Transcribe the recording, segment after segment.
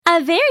A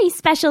very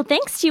special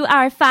thanks to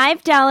our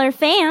 $5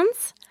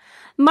 fans,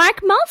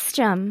 Mark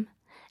Malmstrom,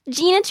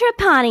 Gina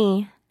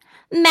Trapani,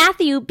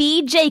 Matthew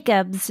B.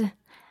 Jacobs,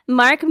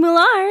 Mark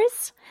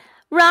Mullars,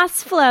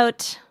 Ross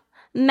Float,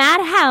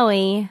 Matt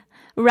Howie,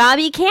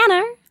 Robbie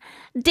Canner,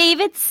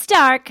 David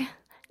Stark,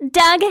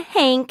 Doug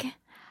Hank,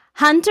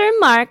 Hunter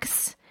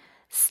Marks,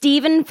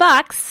 Stephen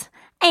Fox,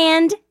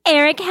 and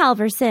Eric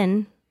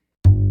Halverson.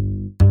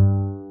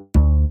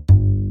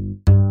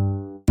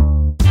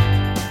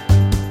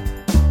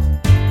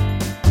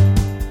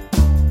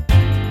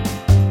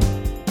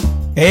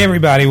 Hey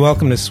everybody,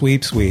 welcome to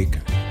Sweeps Week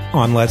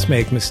on Let's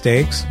Make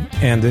Mistakes,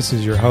 and this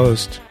is your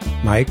host,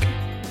 Mike.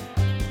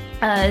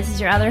 This is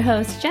your other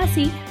host,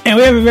 Jesse. And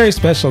we have a very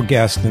special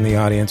guest in the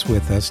audience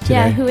with us today.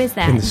 Yeah, who is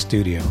that? In the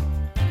studio.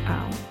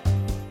 Oh.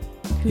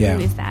 Who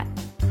is that?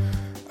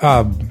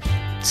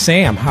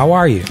 Sam, how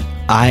are you?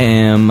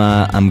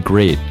 I'm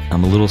great.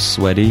 I'm a little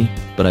sweaty,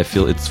 but I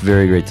feel it's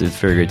very great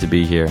to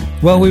be here.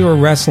 Well, we were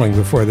wrestling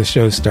before the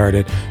show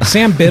started.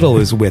 Sam Biddle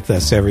is with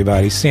us,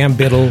 everybody. Sam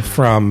Biddle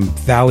from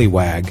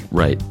Valleywag.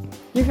 Right.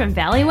 You're from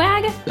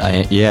Valleywag?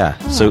 Yeah.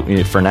 Oh.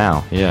 So for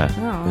now, yeah.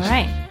 Oh, all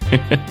right.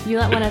 You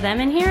let one of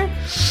them in here?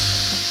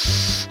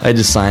 I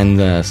just signed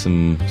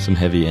some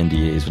heavy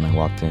NDAs when I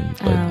walked in.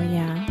 But, oh,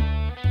 yeah.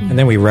 And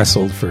then we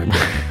wrestled for a bit.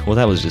 Well,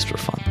 that was just for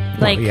fun.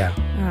 Like, yeah.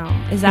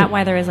 Oh, is that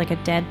why there was like a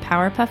dead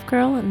Powerpuff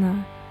Girl on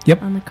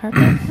the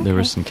carpet? Okay. There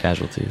were some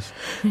casualties.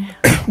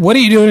 What are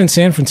you doing in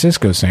San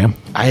Francisco, Sam?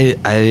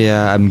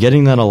 I'm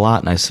getting that a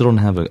lot, and I still don't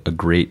have a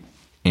great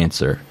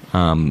answer.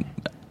 I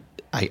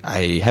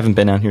haven't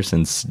been out here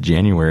since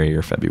January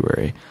or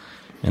February,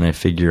 and I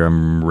figure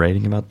I'm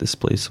writing about this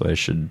place, so I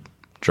should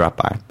drop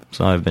by.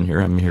 So I've been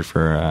here. I'm here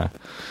for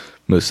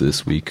most of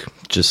this week,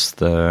 just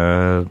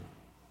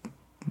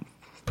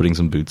putting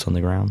some boots on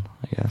the ground,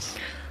 I guess.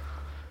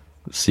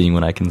 Seeing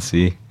what I can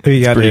see.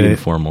 It's pretty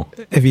informal.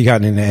 Have you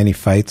gotten into any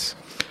fights?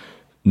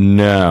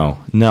 No.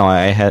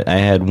 I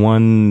had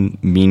one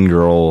mean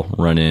girl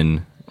run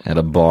in at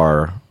a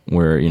bar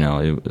where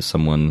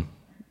someone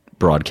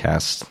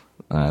broadcast.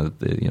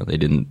 They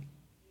didn't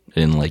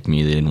like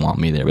me. They didn't want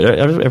me there. But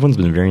everyone's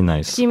been very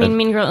nice. Do you mean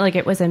mean girl like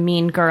it was a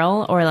mean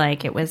girl, or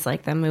like it was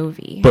like the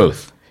movie?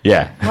 Both.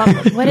 Yeah.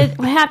 What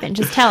happened?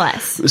 Just tell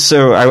us.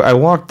 So I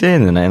walked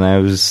in and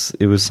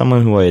it was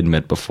someone who I had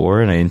met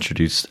before, and I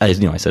introduced. I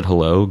said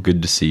hello,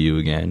 good to see you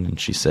again, and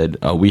she said,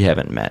 "Oh, we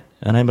haven't met."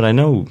 And I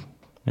know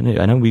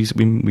we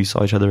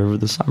saw each other over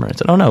the summer. I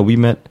said, "Oh no, we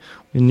met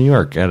in New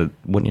York at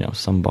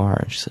some bar."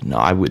 And she said, "No,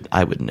 I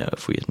would know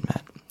if we had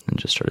met," and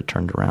just sort of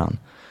turned around.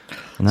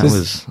 And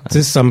is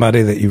this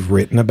somebody that you've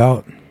written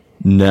about?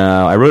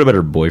 No, I wrote about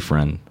her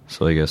boyfriend,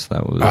 so I guess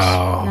that was.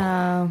 Oh.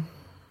 No.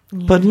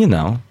 Yeah. But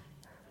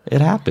it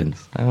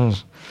happens.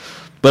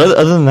 But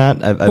other than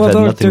that, I've had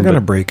nothing. They're going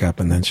to break up,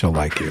 and then she'll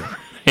like you.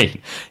 Hey,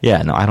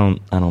 yeah, no, I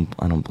don't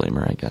blame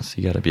her. I guess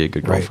you got to be a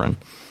good girlfriend.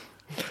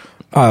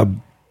 Right.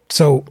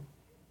 So,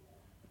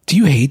 do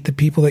you hate the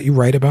people that you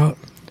write about?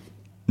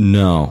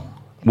 No.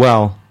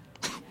 Well,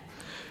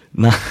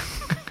 not.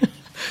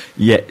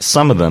 Yeah,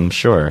 some of them,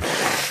 sure.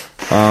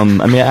 I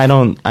mean, I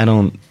don't.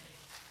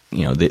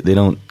 They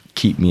don't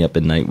keep me up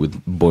at night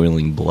with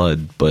boiling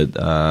blood, but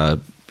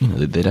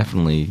they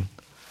definitely.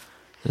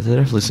 They're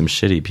definitely some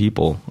shitty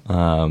people.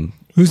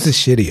 Who's the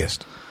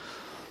shittiest?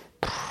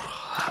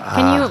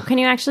 Can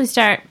you actually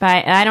start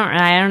by I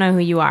don't know who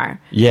you are.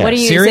 Yeah. What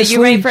do you seriously?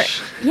 So you write for?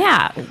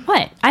 Yeah.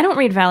 What? I don't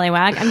read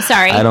Valleywag. I'm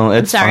sorry. I don't.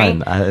 It's I'm sorry.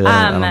 fine.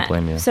 I don't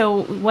blame you.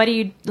 So what do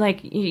you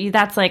like?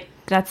 That's like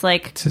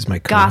this is my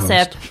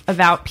gossip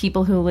about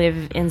people who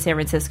live in San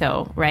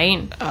Francisco,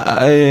 right?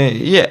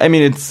 Yeah. I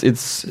mean,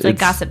 it's like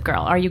Gossip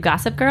Girl. Are you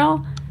Gossip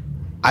Girl?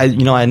 I've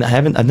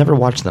never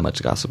watched that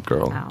much Gossip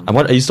Girl. Oh.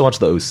 I used to watch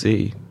the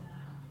OC.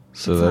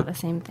 So it's not the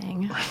same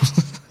thing.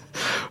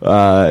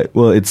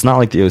 Well, it's not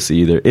like the OC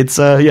either. It's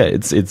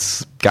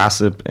it's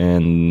gossip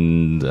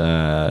and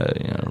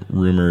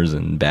rumors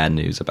and bad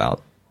news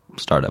about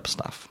startup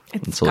stuff.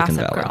 It's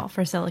Gossip Girl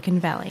for Silicon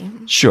Valley.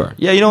 Sure.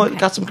 Yeah, you know what?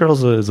 Gossip Girl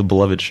is a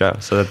beloved show.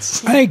 So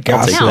that's. I think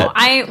Gossip. No,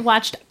 I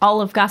watched all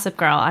of Gossip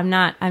Girl. I'm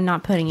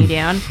not putting you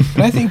down.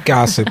 But I think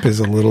Gossip is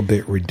a little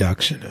bit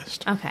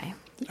reductionist. Okay.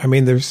 I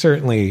mean, there's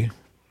certainly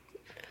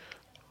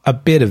a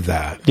bit of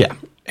that. Yeah.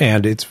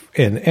 And it's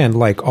and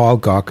like all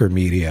Gawker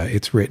media,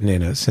 it's written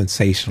in a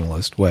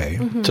sensationalist way.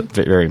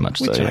 Mm-hmm. Very much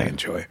so. Which yeah. I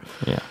enjoy.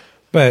 Yeah.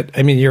 But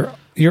I mean,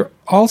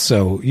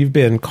 you've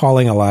been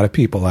calling a lot of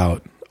people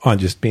out on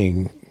just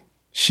being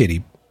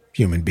shitty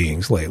human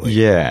beings lately.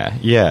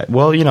 Yeah.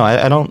 Well,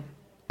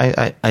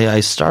 I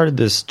started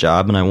this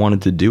job and I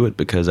wanted to do it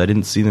because I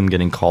didn't see them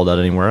getting called out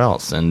anywhere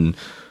else. And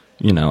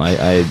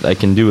I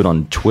can do it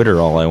on Twitter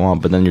all I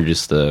want, but then you're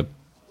just a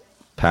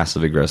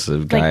passive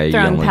aggressive guy like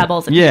throwing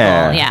pebbles at people.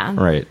 Yeah,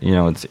 right.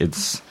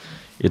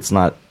 It's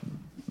not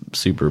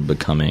super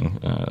becoming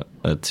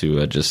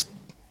to just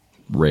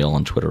rail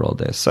on Twitter all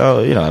day.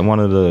 So I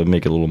wanted to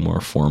make it a little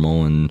more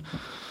formal and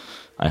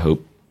I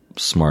hope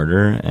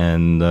smarter.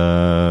 And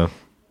the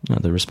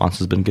response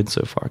has been good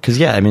so far. Because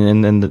they're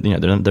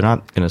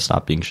not going to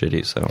stop being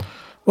shitty. So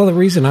Well, the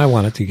reason I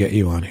wanted to get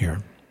you on here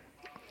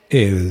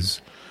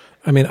is,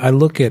 I mean, I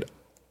look at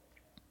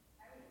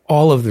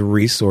all of the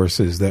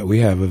resources that we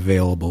have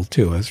available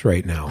to us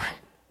right now,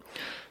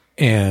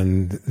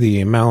 and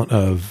the amount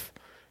of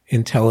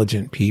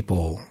intelligent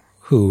people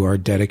who are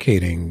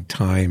dedicating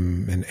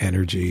time and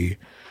energy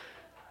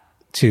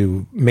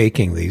to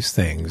making these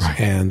things. Right.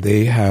 And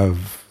they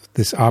have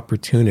this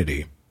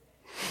opportunity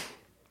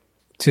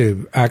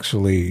to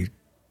actually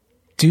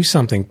do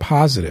something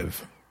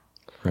positive.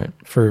 Right.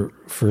 For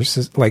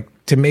like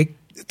to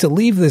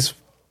leave this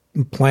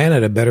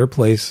planet a better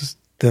place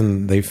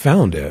than they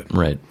found it.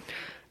 Right.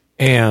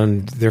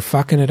 And they're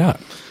fucking it up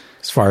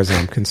as far as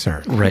I'm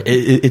concerned. Right.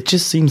 It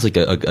just seems like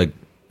a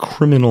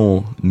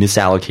criminal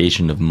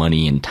misallocation of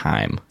money and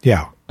time.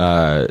 Yeah.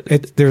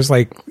 It's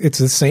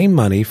the same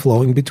money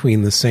flowing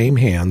between the same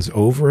hands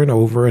over and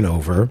over and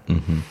over.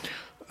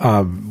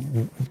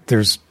 Mm-hmm.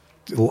 There's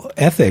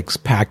ethics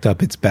packed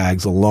up its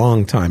bags a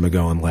long time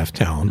ago and left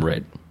town.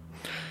 Right.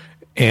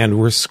 And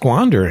we're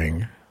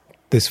squandering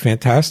this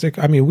fantastic.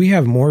 I mean, we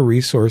have more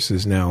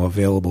resources now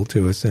available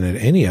to us than at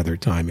any other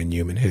time in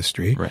human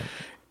history. Right.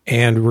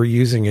 And we're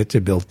using it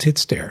to build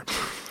Titstare,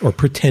 or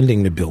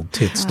pretending to build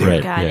Titstare. Oh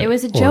my God, it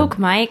was a joke,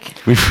 Mike.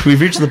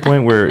 We've reached the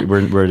point where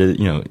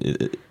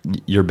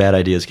your bad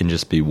ideas can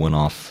just be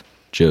one-off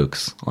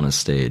jokes on a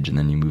stage, and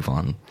then you move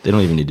on. They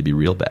don't even need to be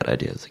real bad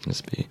ideas. They can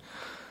just be.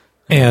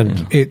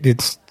 And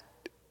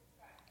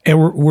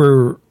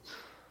we're.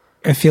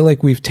 I feel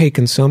like we've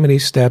taken so many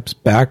steps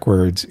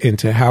backwards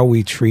into how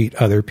we treat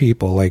other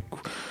people. Like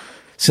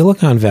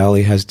Silicon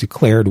Valley has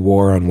declared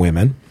war on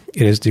women.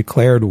 It has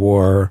declared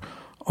war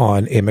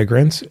on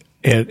immigrants.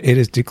 It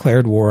has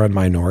declared war on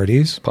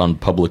minorities. On the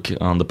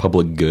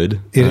public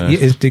good. It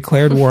has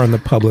declared war on the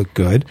public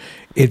good.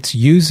 It's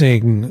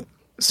using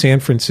San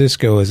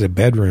Francisco as a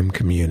bedroom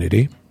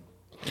community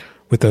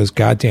with those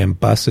goddamn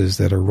buses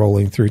that are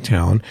rolling through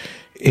town.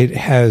 It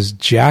has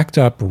jacked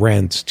up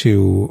rents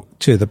to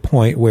the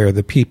point where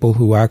the people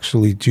who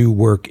actually do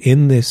work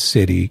in this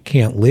city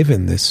can't live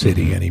in this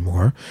city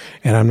anymore.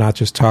 And I'm not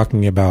just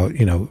talking about,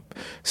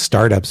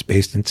 startups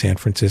based in San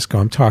Francisco.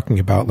 I'm talking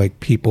about like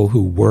people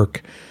who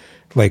work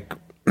like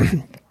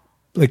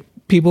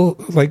people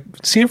like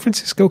San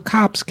Francisco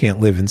cops can't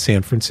live in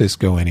San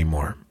Francisco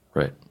anymore.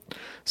 Right.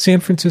 San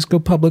Francisco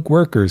public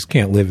workers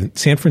can't live in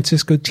San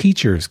Francisco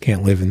teachers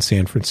can't live in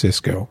San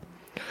Francisco.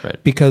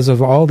 Right. Because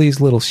of all these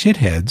little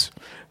shitheads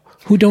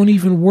who don't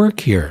even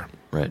work here.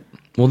 Right.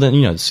 Well, then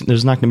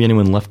there's not going to be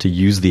anyone left to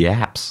use the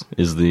apps.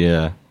 Is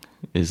the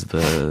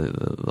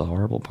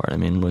horrible part? I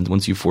mean,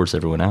 once you force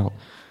everyone out,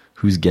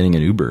 who's getting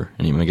an Uber?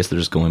 And I guess they're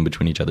just going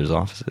between each other's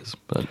offices.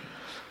 But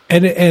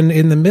and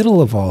in the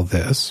middle of all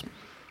this,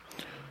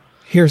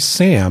 here's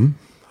Sam,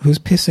 who's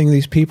pissing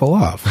these people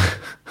off.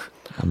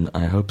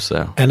 I hope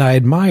so, and I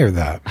admire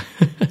that.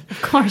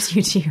 Of course,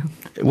 you do.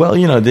 Well,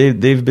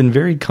 they've been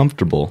very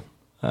comfortable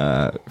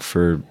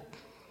for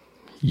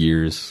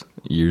years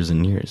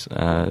and years.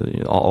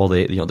 All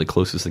the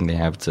closest thing they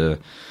have to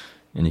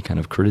any kind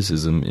of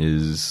criticism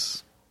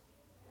is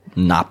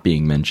not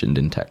being mentioned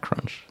in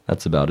TechCrunch.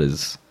 That's about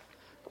as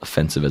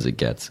offensive as it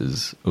gets,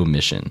 is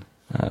omission.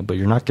 But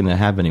you're not going to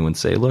have anyone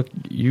say, "Look,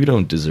 you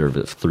don't deserve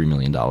a $3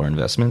 million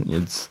investment.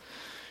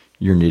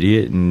 You're an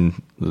idiot,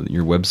 and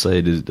your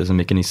website doesn't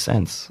make any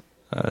sense."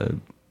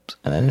 And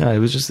it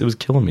was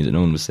killing me that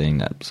no one was saying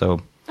that.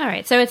 So all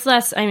right, so it's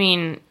less. I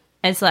mean,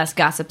 it's less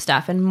gossip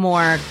stuff and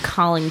more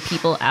calling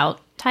people out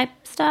type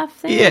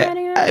stuff.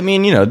 Yeah, I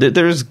mean,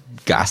 there's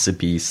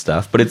gossipy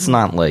stuff, but it's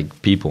not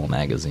like People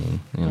magazine.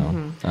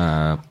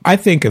 I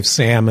think of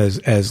Sam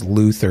as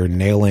Luther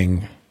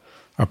nailing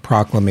a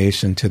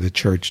proclamation to the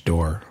church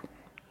door.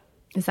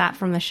 Is that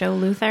from the show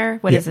Luther?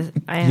 What is it?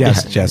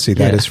 Yes, Jesse,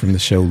 that is from the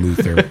show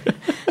Luther.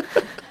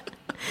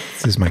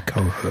 This is my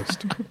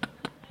co-host.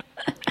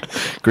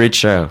 Great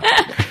show.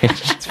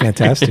 It's a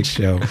fantastic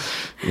show.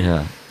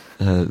 Yeah.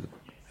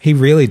 He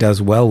really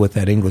does well with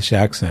that English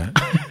accent.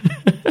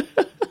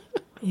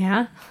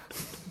 Yeah.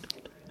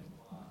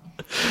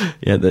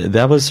 Yeah,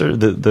 that was sort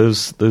of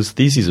those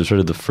theses are sort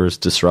of the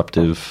first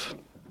disruptive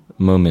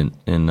moment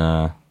in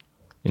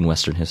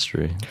Western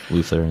history.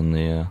 Luther and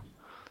the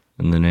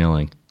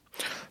nailing.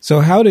 So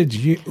how did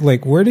you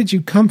where did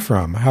you come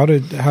from? How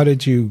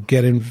did you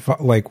get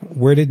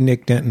where did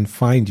Nick Denton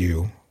find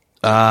you?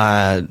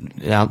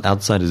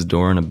 Outside his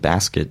door in a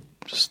basket,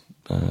 just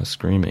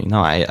screaming.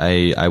 No,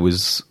 I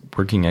was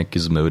working at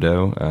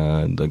Gizmodo,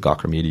 the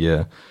Gawker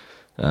Media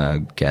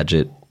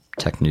gadget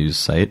tech news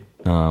site,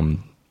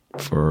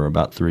 for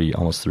about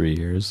almost 3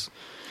 years.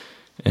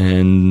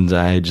 And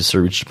I just sort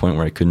of reached a point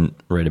where I couldn't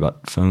write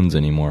about phones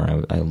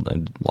anymore. I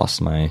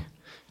lost my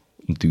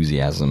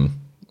enthusiasm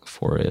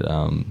for it,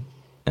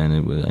 and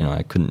it was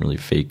I couldn't really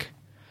fake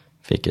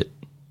it.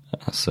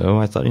 So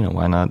I thought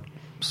why not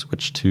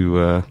switch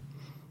to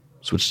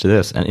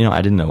this? And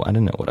I didn't know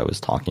what I was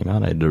talking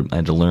about. I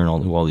had to learn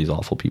who all these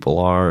awful people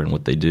are and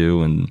what they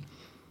do, and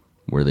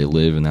where they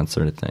live and that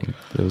sort of thing.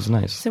 But it was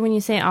nice. So when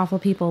you say awful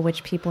people,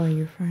 which people are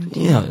you referring to?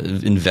 Yeah,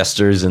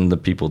 investors and the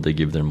people they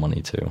give their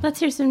money to. Let's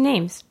hear some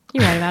names.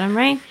 You write about them,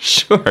 right?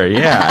 Sure,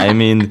 yeah. I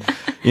mean,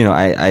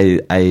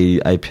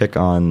 I pick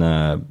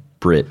on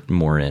Britt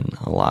Morin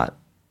a lot,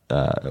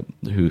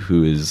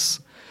 who is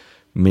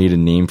made a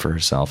name for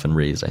herself and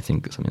raised, I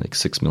think, something like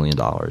 $6 million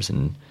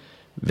in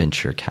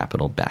venture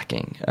capital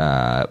backing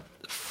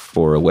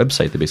for a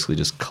website that basically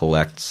just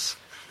collects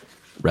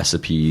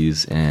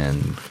recipes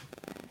and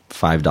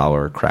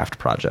 $5 craft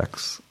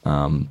projects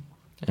and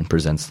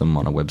presents them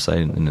on a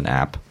website in an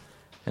app,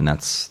 and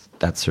that's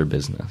her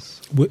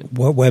business.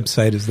 What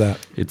website is that?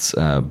 It's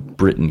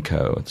Brit &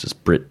 Co. It's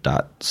just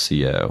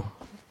brit.co.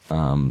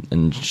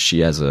 And she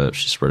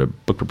just wrote a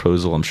book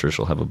proposal. I'm sure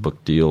she'll have a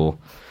book deal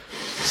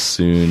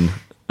soon.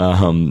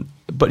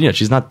 But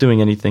she's not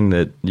doing anything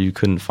that you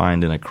couldn't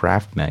find in a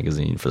craft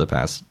magazine for the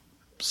past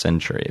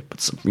century.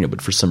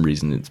 But for some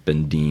reason it's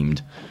been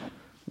deemed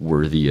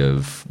worthy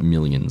of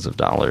millions of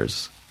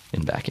dollars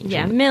in backing.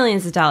 Yeah,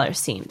 millions of dollars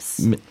seems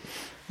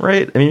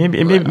right. I mean,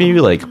 maybe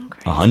like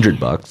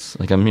 $100.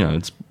 Like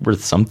it's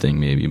worth something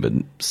maybe, but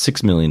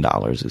 $6 million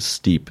is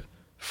steep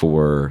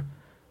for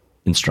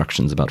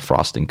instructions about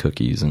frosting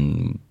cookies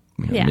and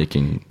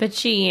making. But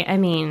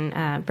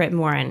Britt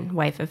Morin,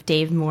 wife of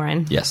Dave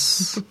Morin.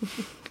 Yes.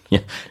 Yeah,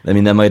 I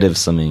mean that might have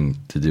something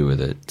to do with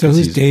it. So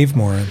who's Dave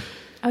Morin?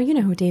 Oh, you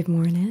know who Dave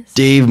Morin is?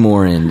 Dave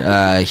Morin.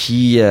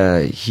 He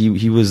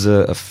was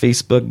a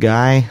Facebook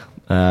guy,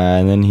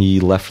 and then he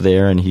left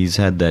there, and he's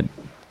had that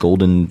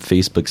golden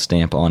Facebook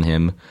stamp on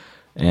him,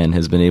 and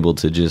has been able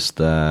to just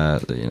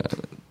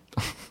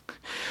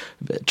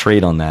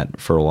trade on that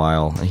for a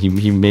while.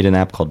 He made an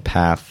app called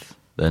Path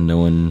that no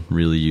one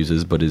really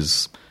uses, but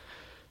has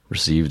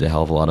received a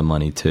hell of a lot of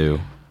money too.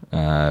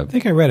 I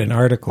think I read an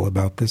article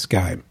about this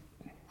guy.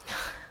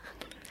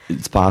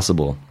 It's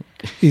possible.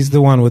 He's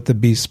the one with the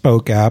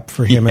bespoke app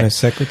for him and his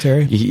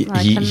secretary.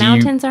 The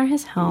mountains are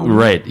his home.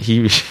 Right.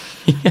 He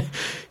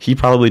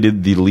probably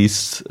did the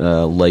least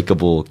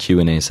likable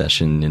Q&A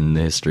session in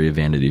the history of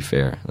Vanity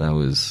Fair. That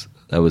was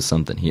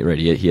something.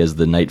 He has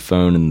the night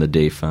phone and the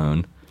day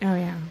phone. Oh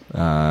yeah.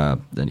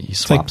 Then he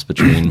swaps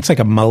between. It's like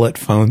a mullet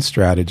phone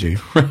strategy.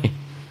 Right.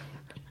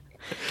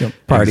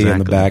 Party in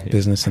the back,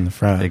 business in the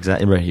front.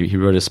 Exactly right.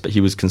 He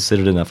was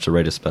considered enough to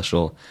write a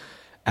special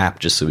app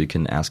just so he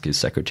can ask his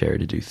secretary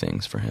to do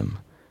things for him,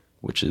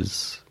 which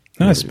is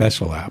not a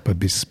special app, a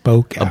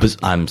bespoke app.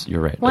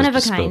 You're right. One of a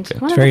kind.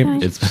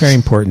 It's very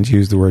important to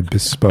use the word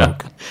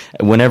bespoke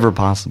whenever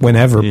possible.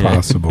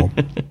 Possible.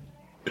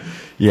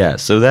 Yeah.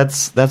 So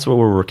that's what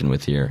we're working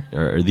with here.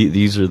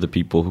 These are the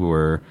people who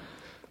are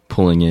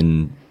pulling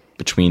in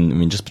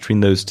between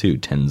those two,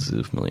 tens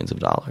of millions of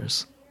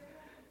dollars.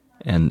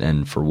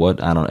 And for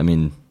what? I don't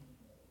know.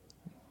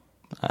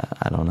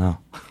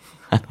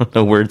 I don't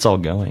know where it's all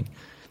going.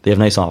 They have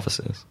nice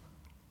offices,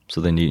 so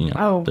they need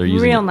they're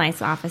using real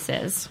nice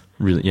offices.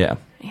 Really, yeah.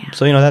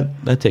 So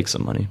that takes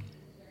some money.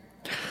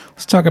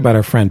 Let's talk about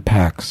our friend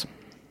Pax.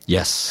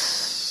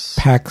 Yes,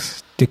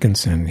 Pax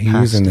Dickinson. He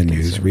was in the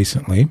news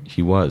recently.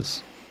 He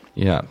was.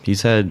 Yeah, he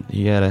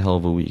had a hell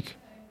of a week,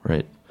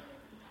 right?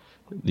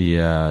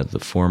 The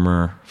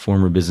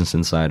former Business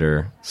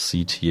Insider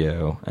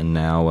CTO, and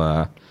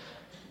now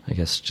I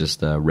guess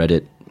just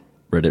Reddit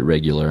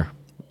regular,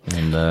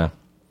 and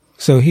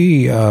so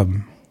he'd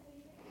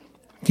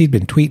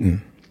been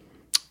tweeting.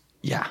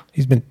 Yeah,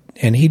 he'd been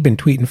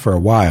tweeting for a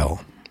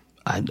while.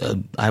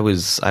 I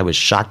was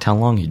shocked how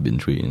long he'd been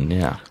tweeting.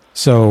 Yeah.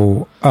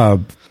 So,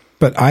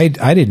 but I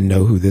didn't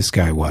know who this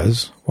guy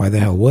was. Why the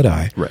hell would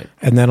I? Right.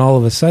 And then all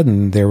of a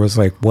sudden there was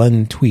like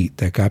one tweet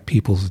that got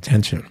people's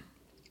attention.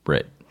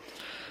 Right.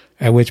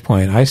 At which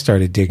point I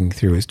started digging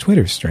through his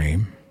Twitter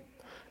stream,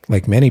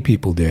 like many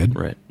people did.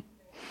 Right.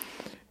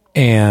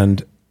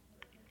 And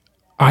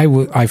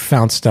I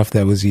found stuff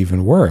that was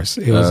even worse.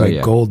 It was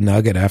gold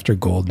nugget after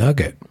gold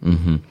nugget.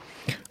 Mm-hmm.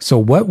 So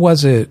what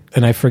was it?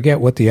 And I forget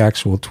what the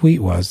actual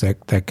tweet was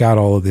that got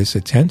all of this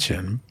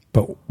attention.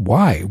 But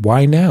why?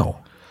 Why now?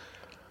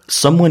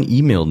 Someone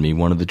emailed me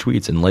one of the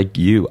tweets, and like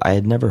you, I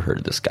had never heard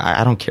of this guy.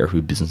 I don't care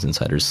who Business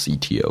Insider's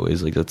CTO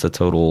is. Like, that's a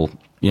total,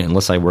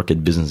 unless I work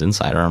at Business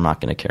Insider, I'm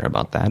not going to care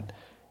about that.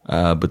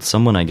 But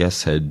someone, I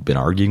guess, had been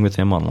arguing with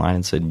him online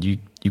and said,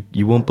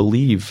 you won't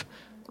believe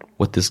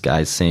what this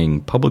guy's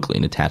saying publicly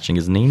and attaching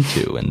his name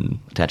to and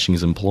attaching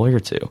his employer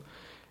to.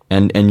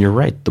 And you're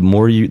right.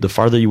 The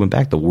farther you went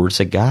back, the worse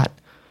it got.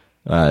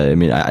 I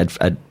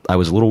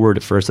was a little worried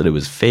at first that it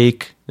was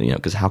fake,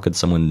 because how could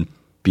someone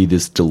be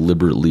this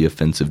deliberately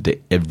offensive to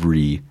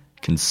every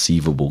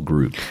conceivable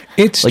group?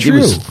 It's like, true.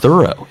 It was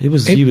thorough.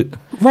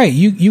 Right.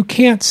 You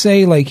can't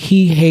say like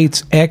he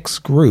hates X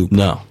group.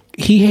 No.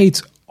 He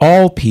hates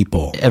all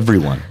people.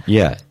 Everyone.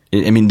 Yeah.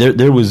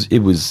 There was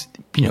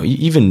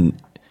even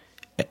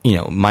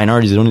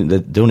minorities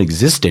that don't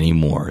exist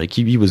anymore. Like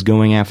he was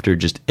going after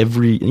just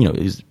every,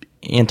 is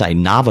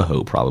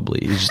anti-Navajo probably.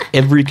 It's just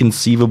every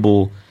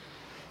conceivable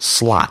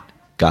slot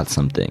got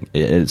something.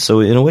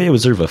 So in a way, it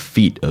was sort of a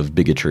feat of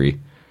bigotry.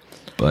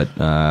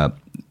 But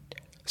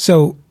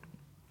so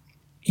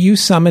you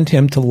summoned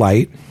him to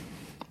light,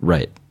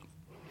 Right.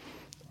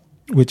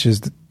 which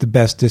is the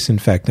best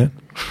disinfectant,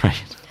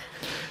 Right.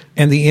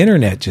 and the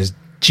internet just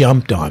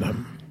jumped on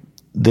him.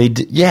 They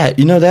did, yeah,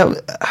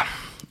 that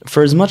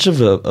for as much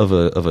of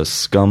a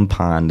scum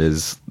pond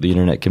as the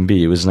internet can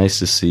be, it was nice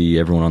to see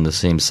everyone on the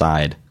same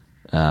side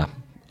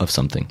of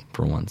something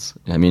for once.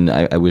 I mean,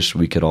 I wish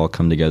we could all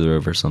come together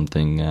over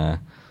something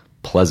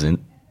pleasant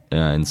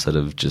instead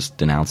of just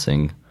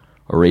denouncing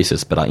a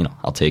racist. But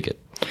I'll take it.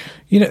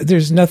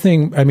 There's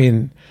nothing. I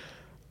mean,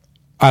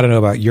 I don't know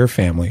about your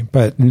family,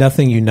 but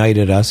nothing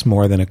united us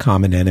more than a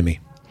common enemy.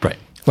 Right.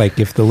 Like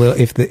if the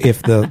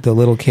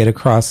little kid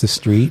across the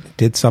street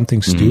did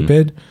something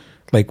stupid,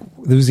 like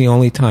this was the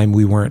only time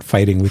we weren't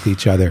fighting with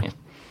each other.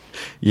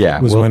 Yeah,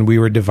 was when we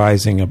were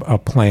devising a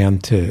plan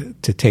to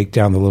take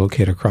down the little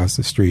kid across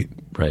the street.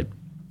 Right.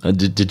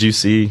 Did you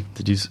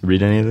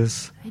read any of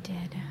this? I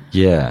did.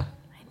 Yeah.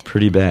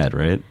 Pretty bad,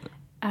 right?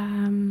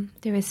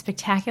 There was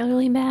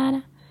spectacularly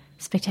bad.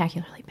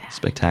 Spectacularly bad.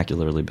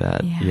 Spectacularly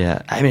bad.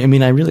 Yeah. I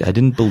mean, I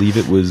didn't believe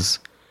it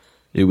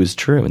was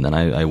true, and then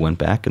I went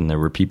back, and there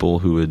were people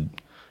who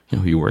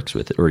he worked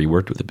with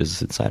at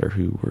Business Insider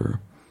who were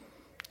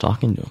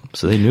talking to him,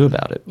 so they knew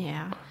about it.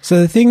 Yeah. So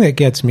the thing that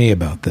gets me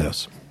about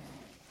this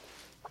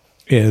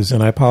is,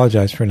 and I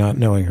apologize for not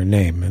knowing her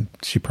name, and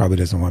she probably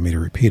doesn't want me to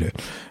repeat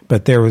it,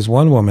 but there was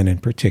one woman in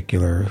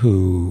particular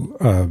who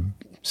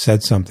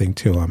said something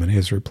to him, and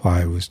his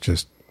reply was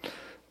just,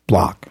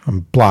 block.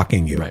 I'm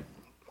blocking you. Right.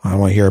 I don't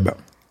want to hear about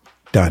it.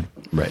 Done.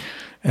 Right.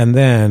 And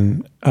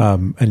then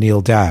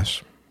Anil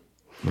Dash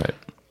Right.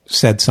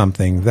 said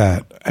something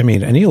that, I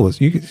mean, Anil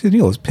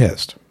was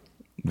pissed.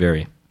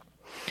 Very.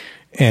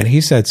 And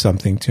he said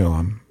something to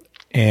him,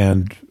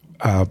 and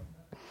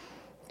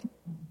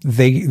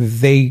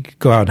they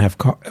go out and have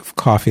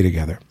coffee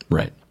together,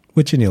 Right.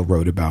 which Anil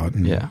wrote about.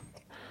 And, Yeah.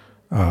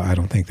 I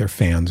don't think they're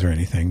fans or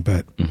anything,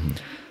 but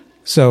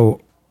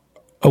so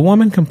a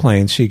woman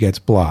complains she gets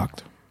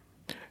blocked.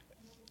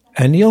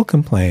 Anil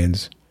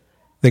complains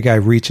the guy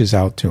reaches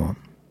out to him.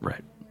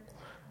 Right.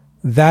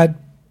 That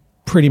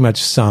pretty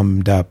much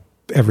summed up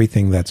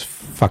everything that's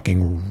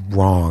fucking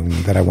wrong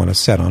that I want to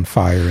set on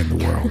fire in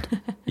the world.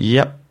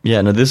 Yep.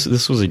 Yeah. No.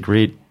 This was a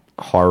great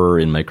horror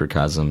in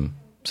microcosm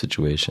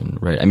situation,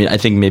 right? I mean, I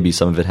think maybe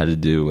some of it had to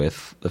do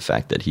with the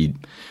fact that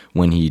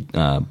when he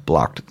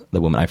blocked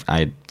the woman,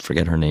 I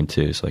forget her name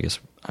too, so I guess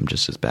I'm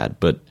just as bad.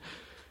 But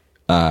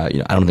I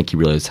don't think he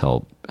realized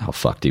how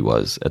fucked he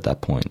was at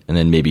that point, and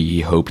then maybe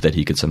he hoped that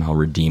he could somehow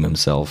redeem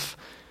himself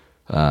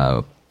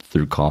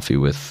through coffee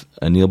with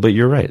Anil. But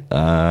you're right.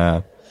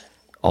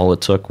 All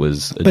it took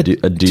was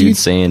a dude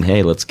saying,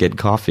 "Hey, let's get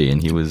coffee,"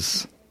 and he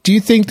was. Do you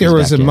think there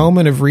was a in.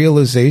 moment of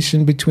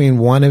realization between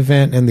one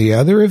event and the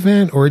other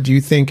event, or do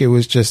you think it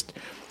was just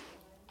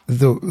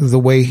the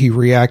way he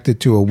reacted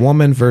to a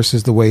woman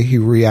versus the way he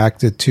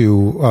reacted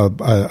to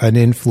an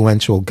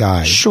influential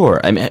guy?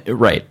 Sure, I mean,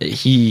 right.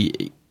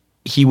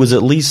 He was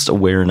at least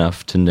aware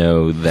enough to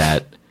know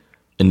that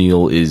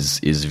Anil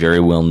is very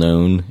well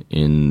known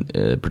in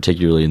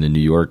particularly in the New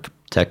York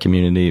tech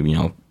community.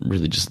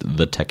 Really just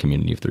the tech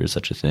community, if there is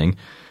such a thing.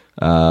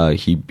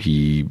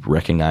 He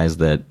recognized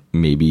that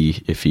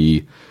maybe if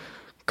he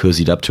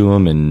cozied up to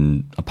him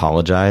and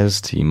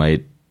apologized, he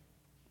might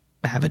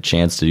have a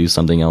chance to do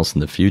something else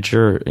in the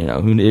future.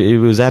 It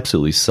was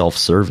absolutely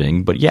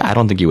self-serving, but yeah, I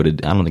don't think he would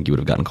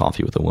have gotten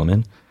coffee with a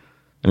woman.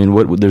 I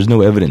mean, there's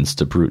no evidence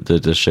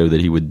to show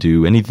that he would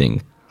do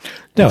anything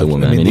with a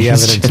woman. I mean the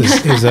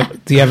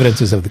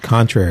evidence is of the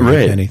contrary,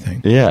 right. If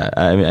anything. Yeah,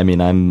 I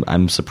mean,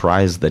 I'm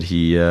surprised that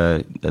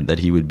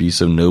he would be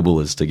so noble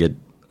as to get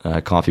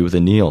coffee with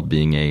Anil,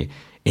 being a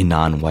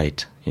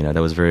non-white.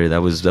 That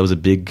was a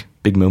big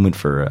moment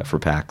for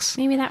PAX.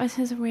 Maybe that was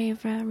his way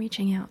of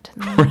reaching out to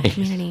the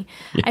community.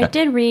 Yeah. I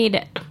did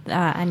read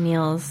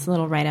Anil's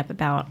little write-up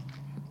about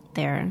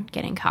their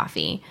getting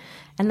coffee.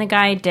 And the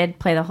guy did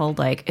play the whole,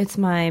 it's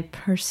my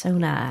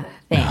persona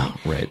thing. Oh,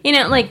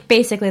 right.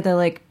 Basically they're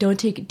like, don't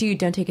take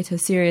it so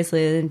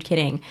seriously. I'm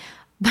kidding.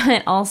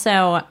 But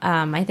also,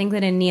 I think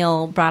that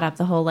Anil brought up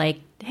the whole,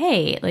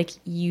 hey,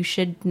 you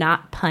should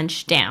not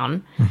punch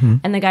down. Mm-hmm.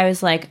 And the guy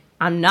was like,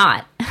 I'm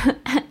not.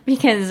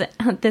 Because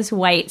this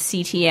white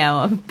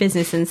CTO of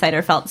Business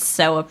Insider felt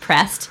so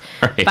oppressed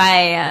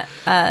by,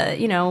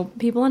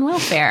 people on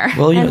welfare and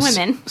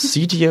women.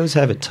 CTOs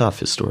have it tough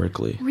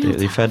historically.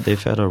 They've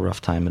tough. had a rough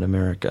time in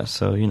America.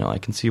 So, I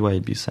can see why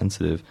he'd be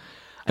sensitive.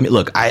 I mean,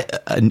 look,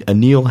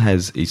 Anil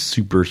has a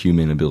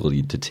superhuman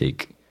ability to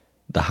take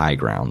the high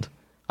ground.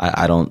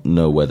 I don't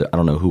know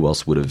who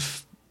else would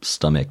have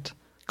stomached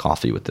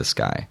coffee with this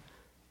guy.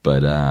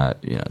 But,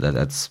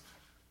 that's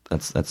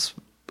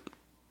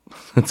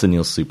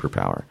Anil's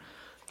superpower.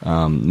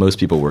 Most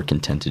people were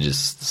content to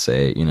just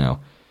say,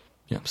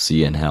 see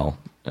you in hell.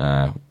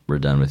 We're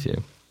done with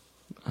you.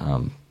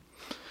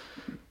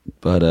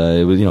 But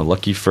it was,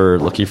 lucky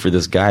for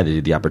this guy,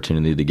 the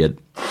opportunity to get,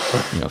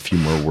 a few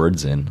more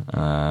words in.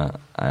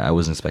 I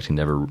wasn't expecting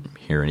to ever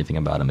hear anything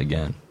about him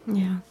again.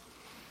 Yeah.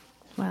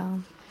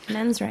 Well,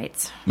 men's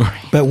rights.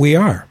 But we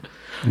are.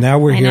 Now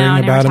we're I know, hearing now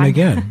about we're him talking-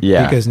 again.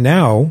 Yeah. Because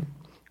now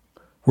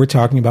we're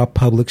talking about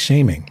public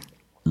shaming.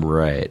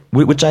 Right.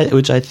 Which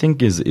I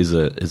think is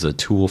a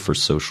tool for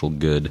social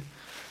good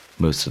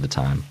most of the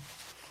time.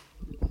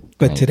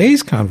 But Right.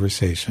 today's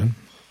conversation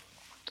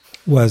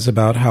was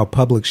about how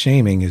public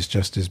shaming is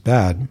just as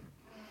bad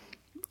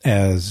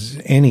as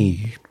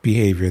any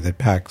behavior that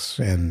Pax's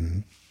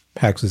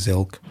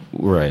ilk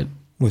Right.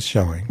 was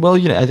showing. Well,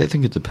 I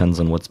think it depends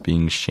on what's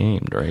being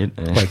shamed, right?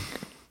 Like,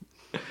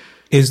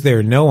 is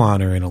there no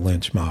honor in a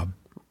lynch mob?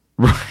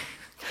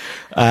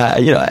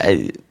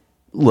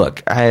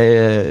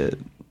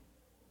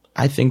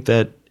 I think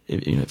that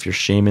if you're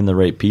shaming the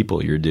right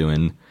people, you're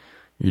doing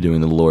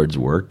the Lord's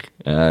work.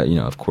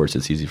 Of course,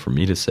 it's easy for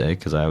me to say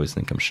because I always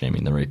think I'm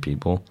shaming the right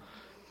people.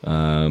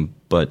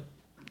 But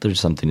there's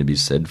something to be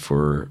said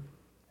for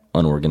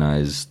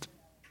unorganized,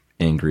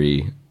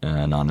 angry,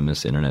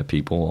 anonymous internet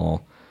people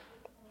all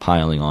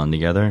piling on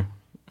together.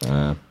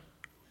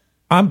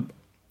 I'm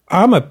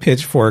a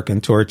pitchfork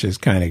and torches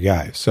kind of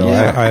guy, so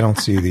Yeah. I don't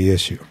see the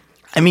issue.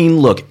 I mean,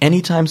 look,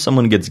 anytime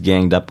someone gets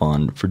ganged up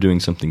on for doing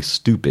something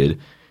stupid,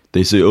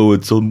 they say, oh,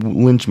 it's a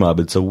lynch mob,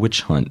 it's a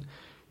witch hunt.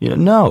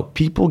 No,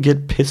 people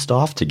get pissed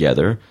off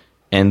together,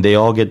 and they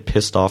all get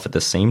pissed off at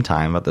the same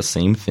time about the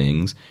same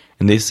things,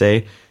 and they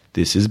say,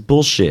 this is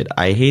bullshit,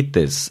 I hate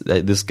this,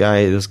 this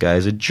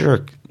guy's a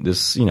jerk,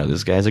 this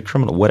guy's a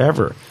criminal,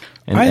 whatever.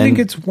 I think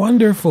it's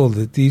wonderful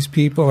that these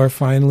people are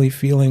finally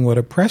feeling what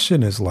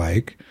oppression is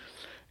like,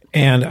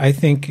 and I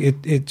think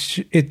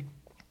it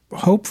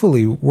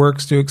hopefully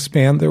works to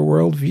expand their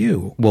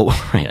worldview. Well,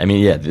 right. I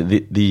mean, yeah,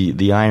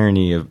 the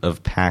irony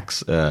of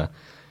Pax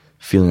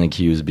feeling like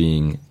he was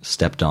being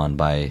stepped on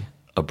by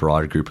a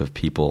broad group of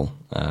people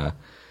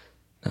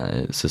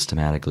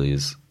systematically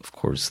is, of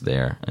course,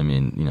 there. I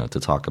mean, to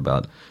talk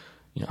about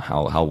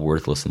how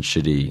worthless and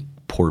shitty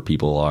poor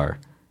people are,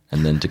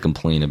 and then to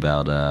complain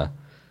about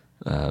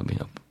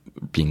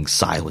being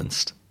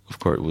silenced, of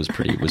course, was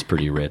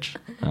pretty rich.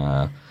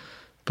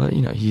 But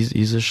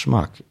he's a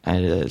schmuck.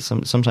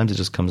 Sometimes it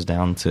just comes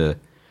down to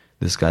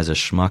this guy's a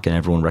schmuck, and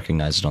everyone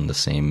recognizes it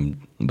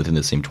within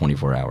the same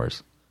 24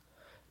 hours.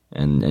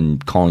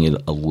 And calling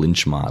it a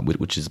lynch mob,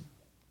 which is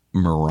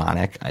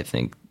moronic, I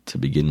think, to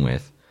begin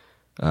with.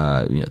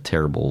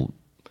 Terrible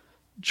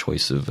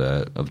choice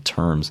of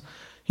terms.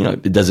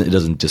 It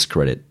doesn't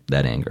discredit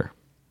that anger.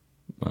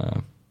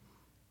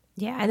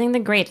 Yeah, I think the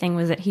great thing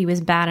was that he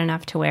was bad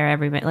enough to where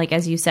everybody, like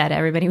as you said,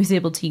 everybody was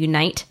able to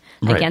unite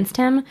Right. against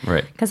him.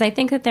 Right. Because I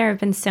think that there have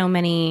been so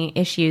many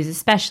issues,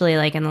 especially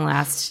like in the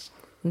last,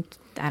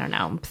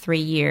 3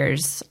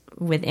 years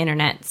with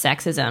internet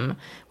sexism,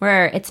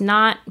 where it's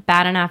not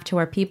bad enough to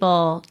where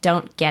people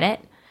don't get it.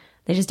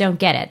 They just don't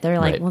get it. They're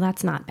like, Right. well,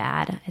 that's not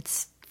bad.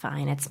 It's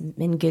fine. It's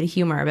in good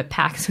humor. But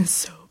Pax was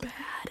so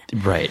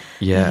bad. Right.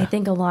 And Yeah. I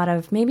think a lot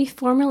of maybe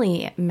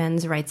formerly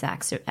men's rights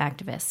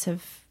activists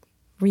have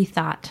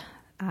rethought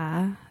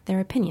their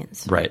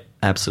opinions. Right,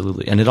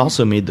 absolutely, and it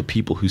also made the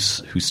people who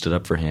stood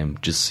up for him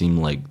just seem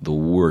like the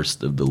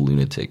worst of the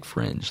lunatic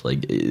fringe.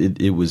 Like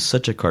it was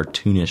such a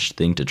cartoonish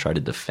thing to try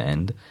to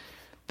defend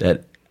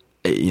that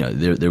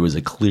there was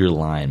a clear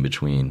line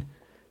between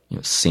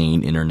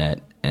sane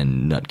internet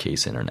and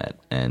nutcase internet,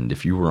 and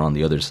if you were on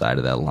the other side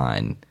of that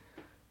line,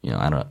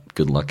 I don't know.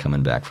 Good luck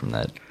coming back from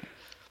that.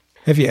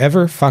 Have you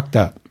ever fucked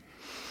up?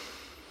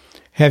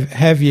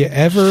 Have you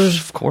ever?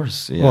 Of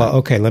course. Yeah. Well,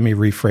 okay, let me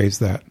rephrase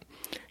that.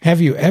 Have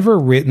you ever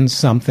written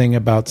something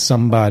about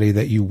somebody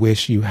that you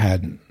wish you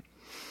hadn't?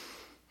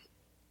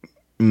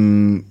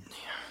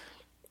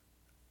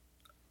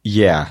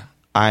 Yeah.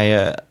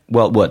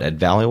 What, at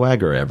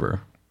Valleywag or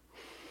ever?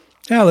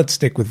 Yeah, let's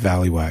stick with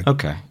Valleywag.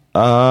 Okay.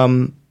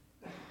 Well,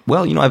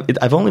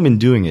 I've only been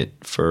doing it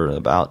for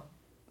about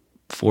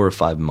 4 or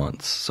 5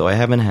 months, so I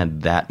haven't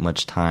had that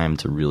much time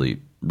to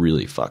really,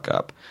 really fuck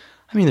up.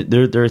 I mean,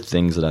 there are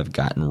things that I've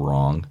gotten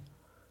wrong.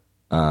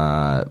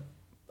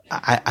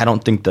 I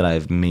don't think that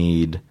I've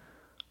made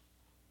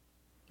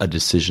a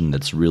decision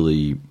that's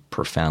really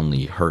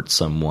profoundly hurt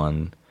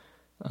someone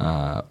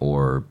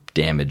or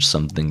damaged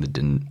something that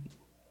didn't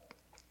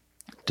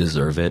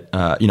deserve it.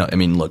 I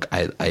mean, look,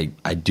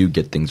 I do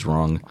get things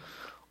wrong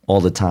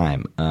all the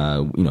time,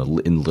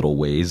 in little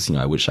ways.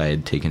 I wish I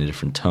had taken a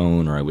different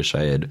tone, or I wish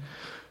I had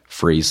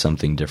phrased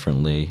something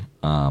differently.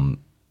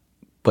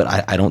 But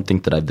I don't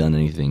think that I've done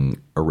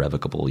anything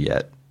irrevocable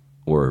yet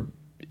or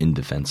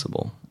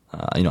indefensible.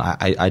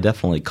 I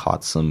definitely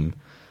caught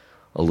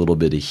a little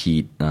bit of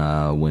heat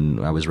when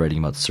I was writing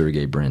about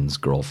Sergey Brin's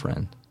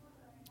girlfriend,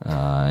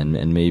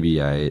 and maybe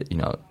I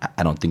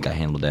don't think I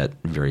handled that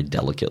very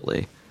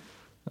delicately.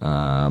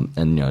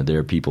 And there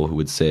are people who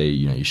would say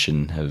you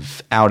shouldn't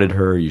have outed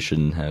her, you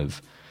shouldn't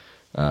have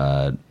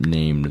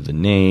named the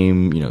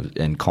name,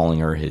 and calling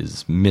her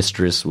his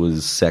mistress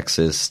was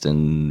sexist,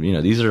 and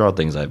these are all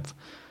things I've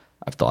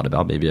thought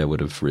about. Maybe I would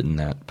have written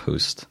that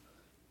post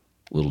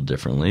a little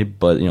differently,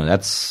 but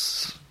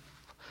that's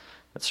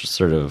just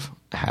sort of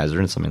a hazard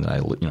and something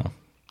that that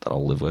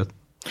I'll live with.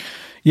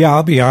 Yeah,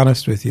 I'll be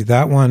honest with you.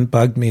 That one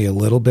bugged me a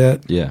little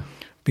bit. Yeah.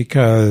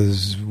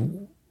 Because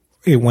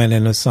it went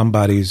into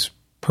somebody's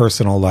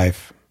personal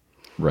life,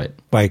 Right.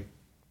 like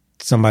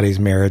somebody's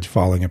marriage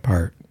falling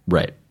apart.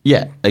 Right.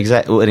 Yeah.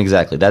 Exactly. Well, and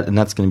exactly that, and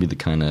that's going to be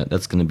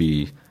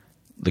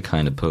the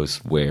kind of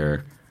post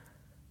where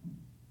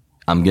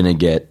I'm going to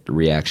get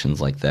reactions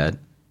like that,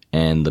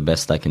 and the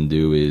best I can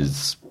do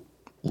is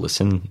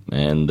listen,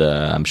 and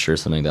I'm sure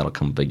something that'll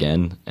come up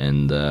again.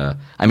 And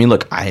I mean,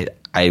 look, I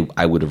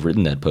would have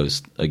written that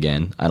post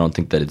again. I don't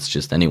think that it's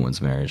just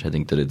anyone's marriage. I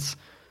think that it's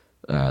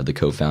the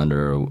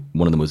co-founder,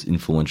 one of the most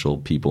influential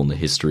people in the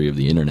history of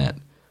the internet,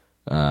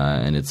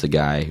 and it's a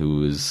guy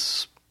who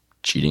is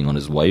cheating on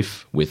his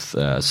wife with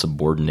a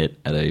subordinate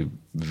at a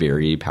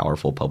very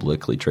powerful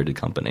publicly traded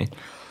company.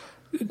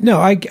 No,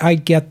 I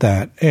get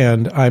that,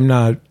 and I'm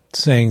not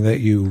saying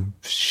that you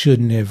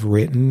shouldn't have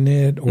written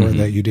it or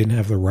that you didn't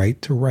have the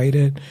right to write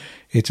it.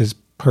 It just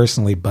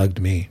personally bugged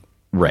me,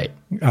 Right.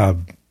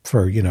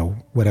 for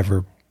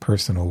whatever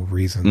personal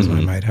reasons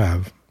I might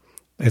have.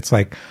 It's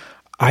like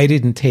I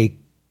didn't take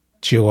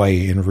joy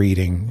in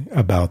reading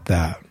about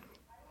that.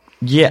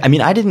 Yeah, I mean,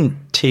 I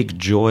didn't take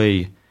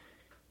joy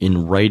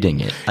in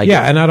writing it.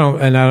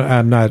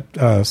 I'm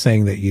not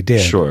saying that you did.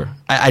 Sure.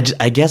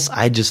 I guess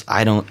I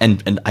don't,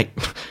 and I,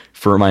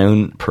 for my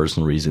own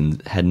personal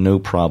reasons, had no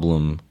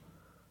problem,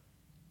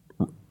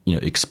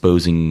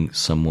 exposing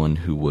someone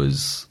who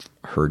was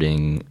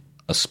hurting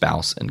a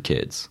spouse and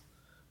kids.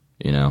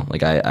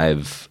 Like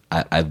I've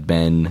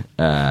been,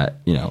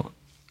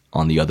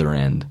 on the other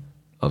end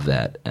of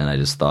that, and I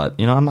just thought,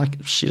 I'm not.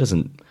 She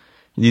doesn't.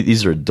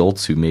 These are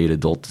adults who made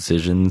adult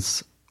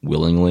decisions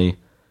willingly.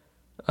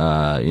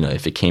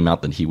 If it came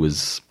out that he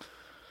was,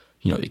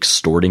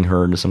 extorting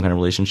her into some kind of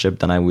relationship,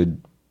 then I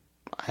would,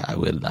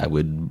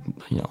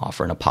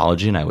 offer an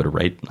apology, and I would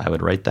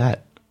write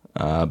that.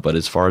 But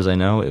as far as I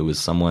know, it was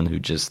someone who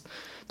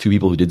two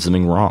people who did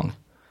something wrong,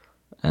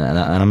 and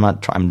I'm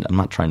not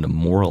trying to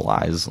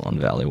moralize on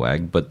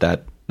Valleywag, but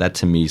that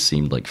to me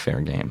seemed like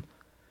fair game.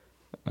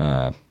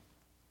 But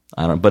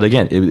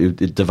again,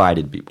 it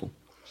divided people.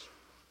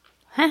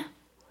 Huh?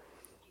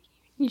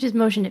 You just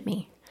motioned at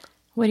me.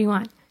 What do you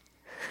want?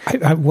 I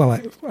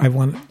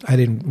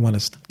didn't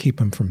want to keep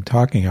him from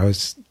talking. I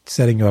was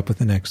setting you up with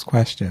the next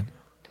question.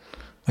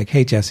 Like,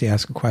 hey, Jesse,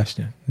 ask a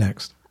question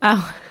next.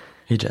 Oh.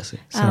 Hey, Jesse.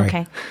 Sorry. Oh,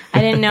 okay.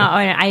 I didn't know.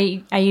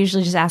 I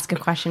usually just ask a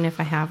question if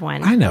I have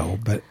one. I know,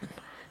 but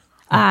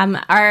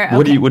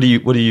okay. What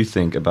do you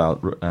think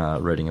about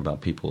writing about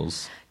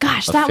people's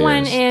Gosh, affairs? That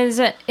one is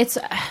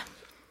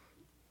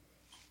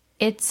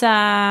it's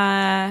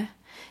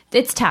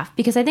tough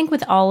because I think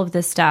with all of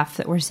this stuff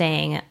that we're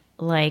saying,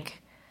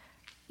 like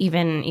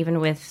even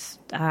with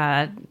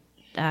the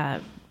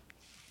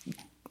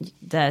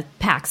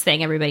PAX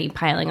thing, everybody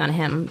piling on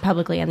him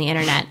publicly on the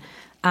internet,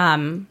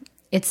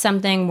 it's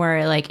something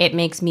where like it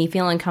makes me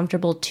feel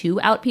uncomfortable to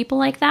out people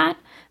like that.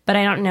 But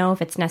I don't know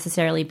if it's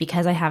necessarily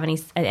because I have any,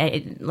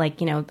 I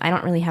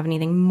don't really have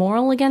anything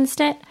moral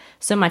against it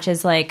so much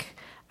as like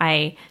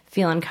I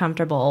feel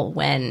uncomfortable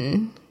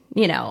when,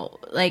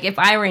 like if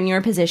I were in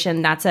your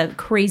position, that's a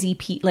crazy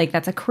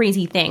that's a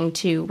crazy thing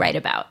to write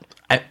about.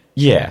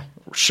 Yeah,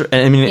 sure.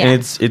 I mean,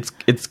 and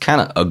it's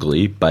kind of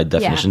ugly by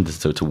definition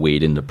to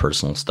wade into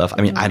personal stuff.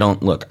 I mean, I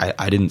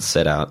didn't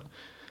set out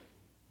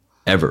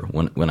ever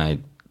when I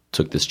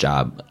took this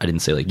job. I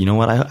didn't say like,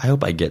 I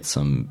hope I get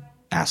some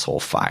asshole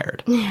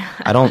fired.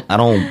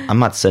 I'm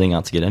not setting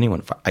out to get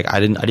anyone fired.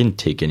 I didn't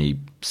take any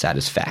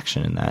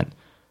satisfaction in that.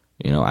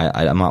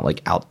 I'm not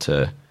like out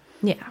to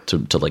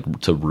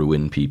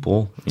ruin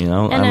people, And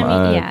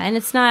and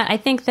it's not. I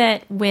think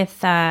that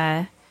with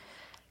a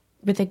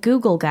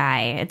Google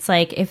guy, it's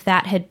like if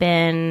that had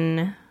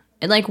been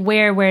like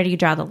where do you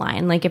draw the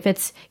line? Like if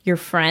it's your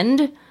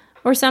friend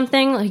or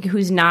something like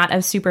who's not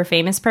a super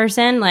famous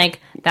person, like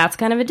that's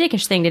kind of a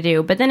dickish thing to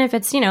do. But then if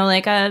it's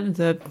like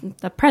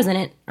the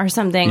president or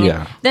something,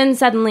 then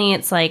suddenly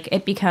it's like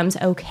it becomes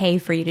okay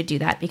for you to do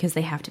that because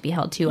they have to be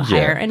held to a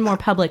higher and more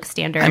public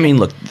standard. I mean,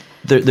 look,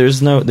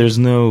 there's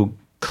no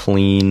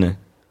clean,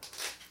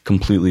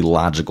 completely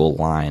logical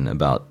line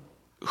about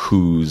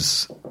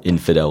whose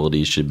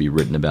infidelity should be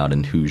written about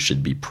and who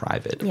should be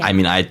private. I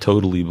mean, I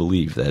totally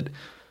believe that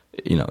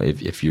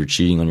if you're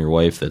cheating on your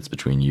wife, that's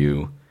between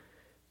you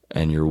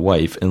and your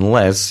wife,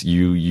 unless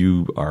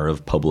you are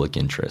of public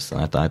interest. And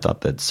I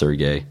thought that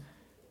Sergey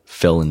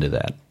fell into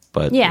that.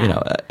 But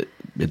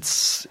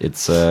it's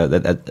that's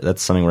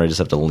something where I just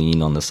have to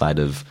lean on the side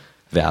of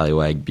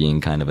Valleywag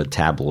being kind of a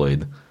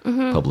tabloid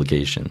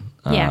publication.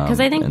 Yeah, because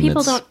I think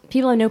people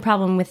have no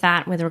problem with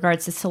that with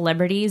regards to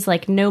celebrities.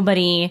 Like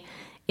nobody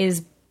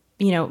is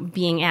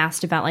being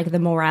asked about like the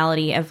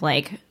morality of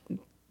like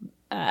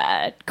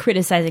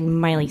criticizing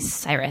Miley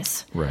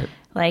Cyrus. Right.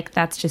 Like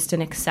that's just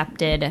an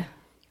accepted.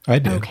 I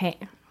did. Okay.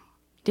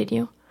 Did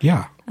you?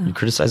 Yeah. You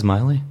criticized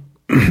Miley?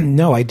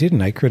 No, I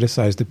didn't. I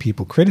criticized the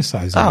people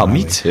criticizing Miley.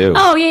 Me too.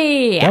 Oh,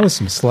 yeah. That was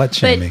some slut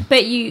shaming.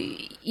 But you,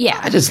 yeah.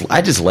 I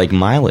just like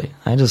Miley.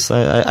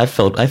 I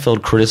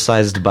felt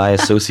criticized by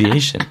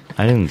association.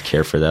 I didn't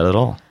care for that at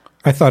all.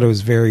 I thought it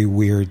was very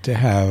weird to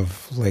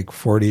have like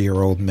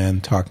 40-year-old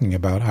men talking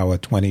about how a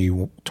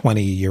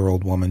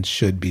 20-year-old woman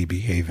should be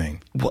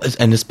behaving. Well,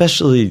 and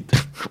especially,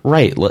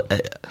 right.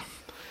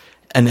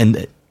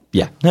 And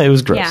yeah, no, it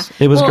was gross.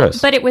 Yeah. It was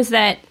gross. But it was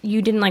that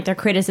you didn't like their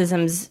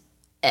criticisms.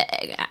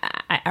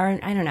 I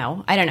don't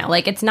know.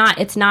 Like it's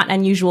not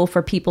unusual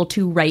for people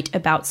to write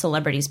about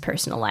celebrities'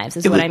 personal lives.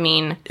 Is what I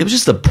mean. It was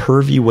just a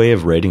pervy way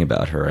of writing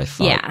about her. I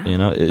thought. Yeah,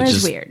 it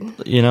was just weird.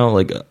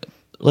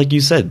 Like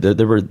you said,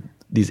 there were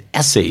these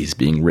essays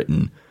being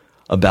written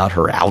about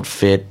her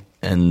outfit,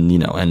 and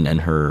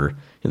and her.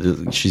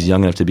 She's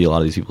young enough to be a lot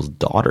of these people's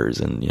daughters,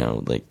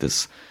 and like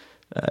this.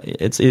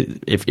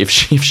 If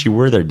she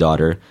were their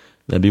daughter,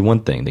 that'd be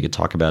one thing. They could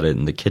talk about it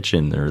in the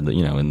kitchen or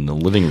in the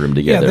living room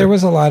together. Yeah, there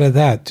was a lot of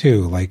that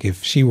too. Like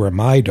if she were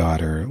my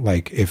daughter,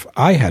 like if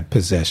I had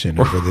possession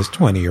over this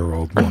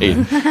 20-year-old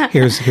woman,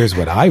 here's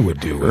what I would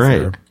do with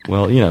her.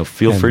 Well,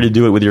 feel free to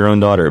do it with your own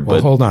daughter.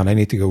 But hold on, I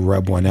need to go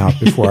rub one out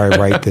before I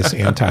write this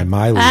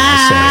anti-Miley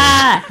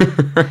essay.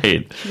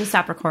 Right. Should we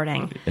stop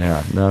recording?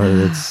 Yeah,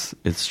 no,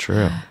 it's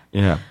true.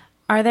 Yeah.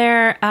 Are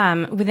there,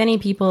 with any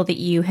people that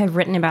you have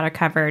written about or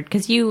covered,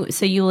 because you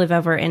live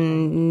over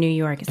in New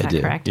York, is that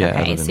correct?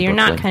 Yeah, okay, so you're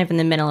not kind of in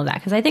the middle of that,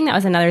 because I think that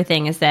was another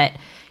thing, is that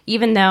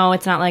even though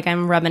it's not like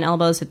I'm rubbing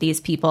elbows with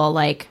these people,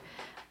 like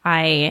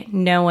I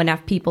know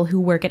enough people who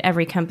work at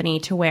every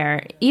company to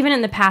where, even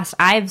in the past,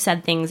 I've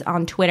said things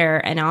on Twitter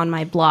and on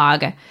my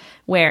blog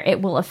where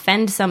it will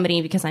offend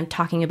somebody because I'm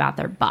talking about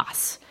their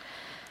boss.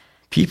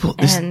 I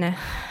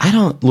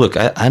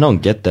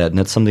don't get that, and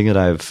that's something that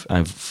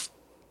I've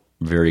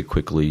very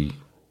quickly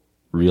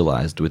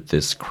realized with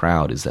this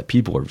crowd is that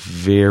people are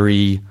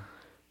very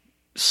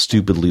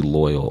stupidly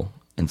loyal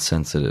and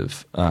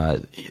sensitive.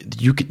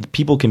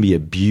 People can be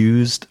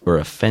abused or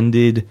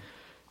offended,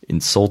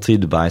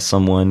 insulted by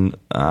someone,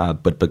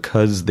 but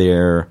because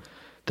their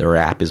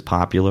app is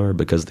popular,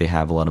 because they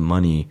have a lot of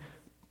money,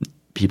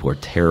 people are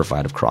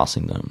terrified of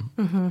crossing them.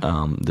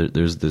 Mm-hmm.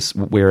 There's this,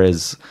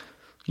 whereas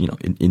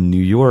in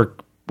New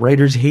York,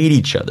 writers hate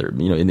each other.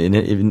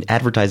 In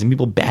advertising,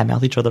 people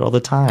badmouth each other all the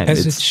time.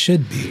 As it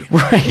should be.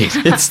 Right.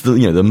 It's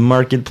the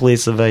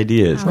marketplace of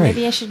ideas.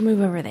 Maybe I should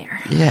move over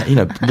there. Yeah.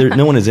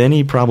 No one has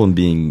any problem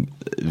being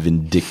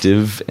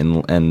vindictive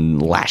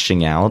and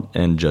lashing out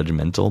and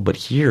judgmental. But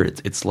here,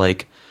 it's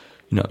like,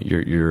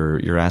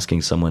 you're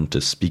asking someone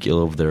to speak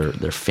ill of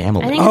their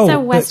family. I think it's a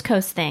West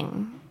Coast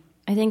thing.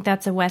 I think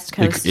that's a West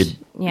Coast.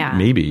 Yeah.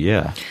 Maybe.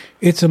 Yeah.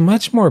 It's a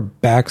much more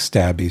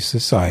backstabby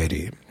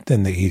society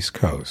than the East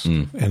Coast.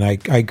 And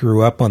I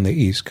grew up on the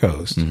East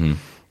Coast. Mm-hmm.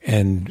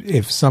 And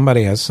if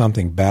somebody has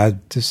something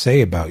bad to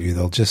say about you,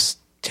 they'll just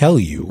tell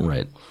you.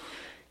 Right.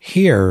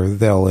 Here,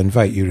 they'll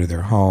invite you to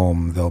their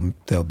home.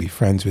 They'll be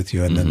friends with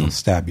you, and then they'll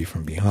stab you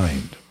from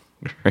behind.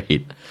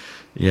 Right.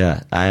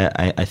 Yeah.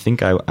 I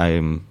think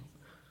I'll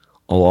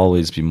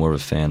always be more of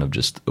a fan of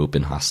just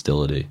open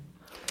hostility.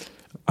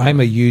 I'm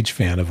a huge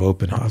fan of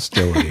open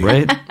hostility.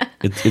 Right?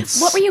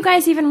 What were you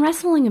guys even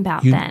wrestling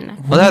about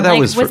then? Well, that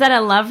was that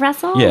a love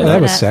wrestle? Yeah,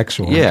 that was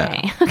sexual.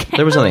 Yeah, okay.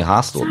 There was nothing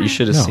hostile. You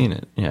should have seen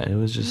it. Yeah, it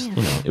was just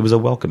it was a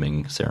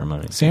welcoming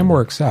ceremony. Sam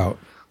works out.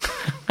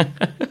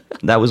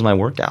 That was my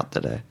workout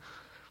today.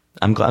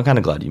 I'm kind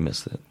of glad you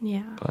missed it.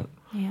 Yeah, but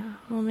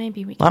well,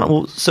 maybe we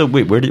can. So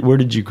wait, where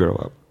did you grow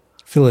up?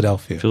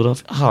 Philadelphia.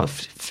 Oh,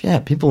 yeah.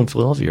 People in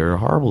Philadelphia are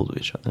horrible to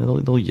each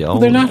other. They'll yell. Well,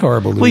 they're not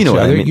horrible to each other.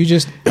 I mean? You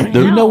just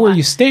know where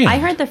you stand. I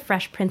heard the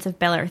Fresh Prince of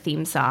Bel-Air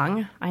theme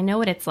song. I know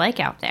what it's like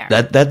out there.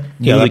 That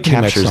really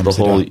captures the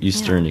whole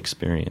Eastern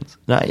experience.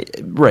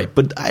 Right,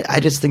 but I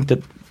just think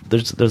that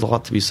there's a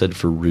lot to be said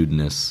for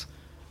rudeness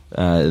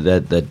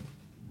that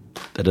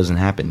doesn't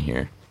happen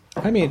here.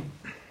 I mean,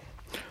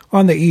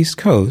 on the East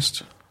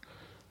Coast,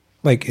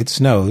 like it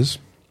snows.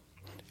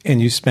 And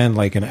you spend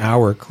like an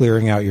hour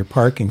clearing out your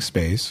parking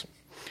space,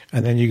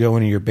 and then you go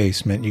into your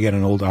basement, you get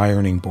an old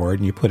ironing board,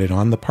 and you put it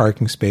on the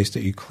parking space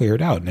that you cleared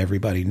out, and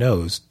everybody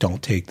knows,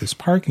 don't take this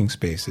parking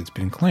space, it's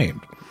been claimed.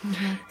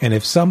 Mm-hmm. And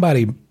if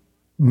somebody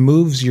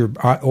moves your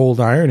old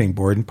ironing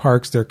board and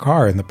parks their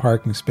car in the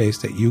parking space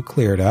that you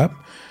cleared up,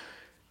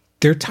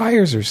 their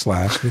tires are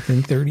slashed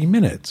within 30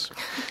 minutes.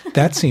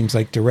 That seems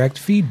like direct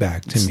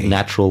feedback to me.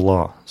 Natural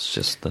law. It's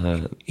just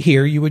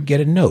Here you would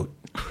get a note.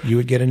 You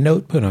would get a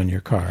note put on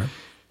your car.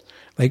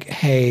 Like,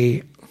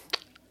 hey,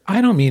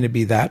 I don't mean to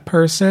be that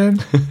person.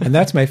 And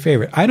that's my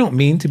favorite. I don't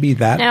mean to be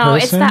that person. No,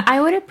 it's that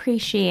I would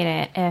appreciate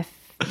it if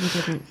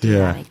you didn't do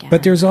that again.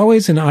 But there's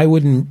always an I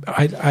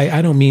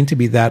don't mean to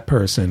be that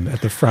person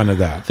at the front of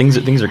that. Things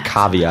are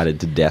caveated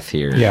to death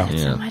here. Yeah.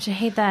 So much. I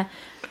hate that.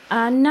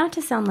 Not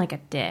to sound like a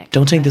dick.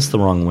 Don't take this the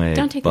wrong way.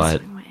 Don't take this the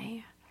wrong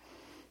way.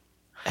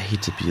 I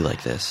hate to be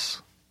like this.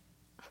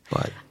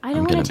 But I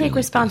don't want to take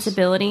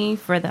responsibility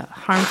for the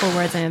harmful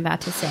words I'm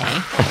about to say.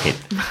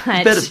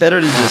 Right.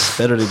 Better to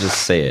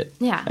just say it.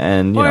 Yeah.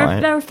 And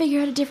or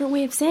figure out a different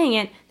way of saying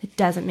it that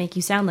doesn't make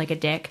you sound like a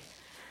dick.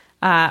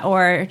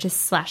 Or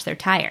just slash their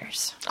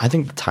tires. I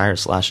think the tire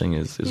slashing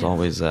is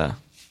always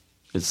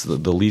it's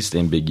the least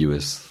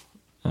ambiguous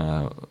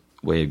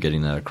way of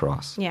getting that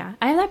across. Yeah.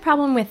 I have that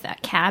problem with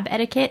cab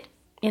etiquette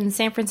in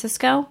San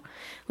Francisco,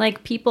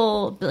 like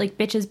people, like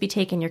bitches be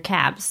taking your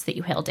cabs that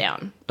you hail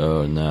down.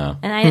 Oh no.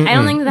 And I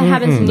don't think that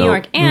happens in New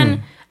York.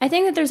 And I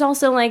think that there's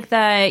also like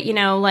the, you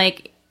know,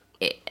 like,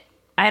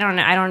 I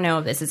don't know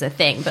if this is a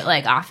thing, but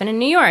like often in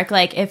New York,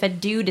 like if a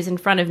dude is in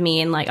front of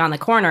me and like on the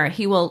corner,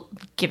 he will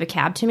give a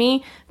cab to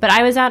me. But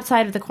I was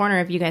outside of the corner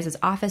of you guys'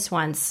 office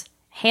once,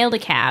 hailed a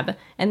cab,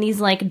 and these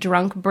like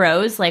drunk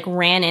bros like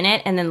ran in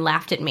it and then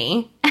laughed at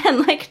me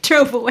and like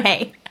drove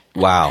away.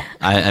 Wow.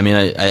 I mean,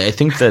 I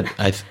think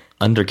that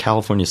under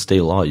California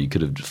state law, you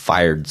could have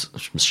fired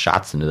some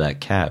shots into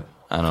that cab.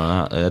 I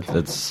don't know.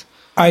 That's.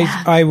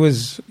 I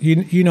was,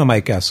 you know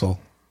Mike Essel,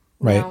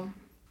 right?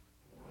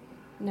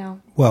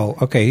 No. Well,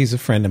 okay, he's a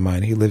friend of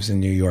mine. He lives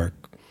in New York.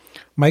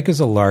 Mike is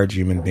a large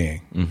human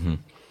being. Mm-hmm.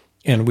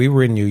 And we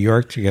were in New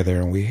York together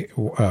and we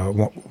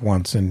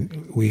once,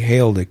 and we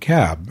hailed a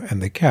cab,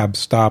 and the cab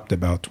stopped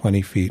about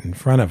 20 feet in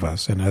front of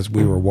us. And as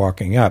we were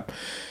walking up,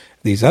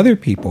 these other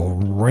people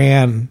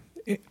ran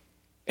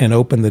and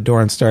opened the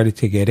door and started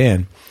to get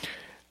in.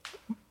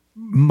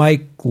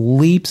 Mike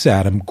leaps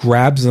at him,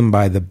 grabs him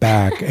by the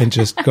back, and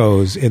just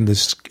goes in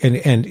this.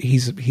 And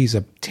he's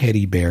a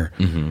teddy bear,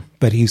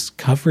 but he's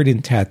covered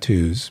in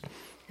tattoos,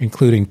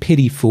 including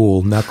pity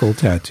fool knuckle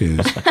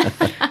tattoos.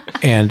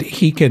 And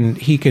he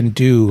can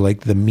do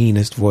like the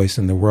meanest voice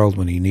in the world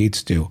when he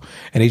needs to.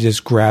 And he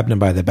just grabbed him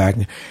by the back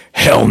and,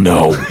 hell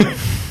no,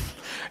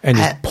 and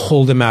just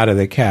pulled him out of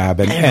the cab.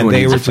 And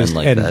they were just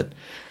like that.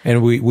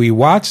 And we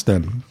watched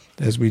them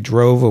as we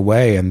drove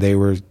away, and they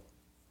were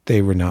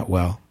not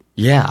well.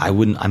 Yeah,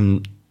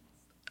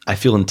 I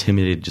feel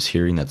intimidated just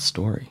hearing that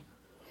story.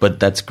 But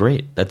that's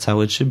great. That's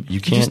how it should be. You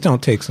just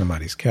don't take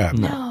somebody's cab.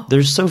 No.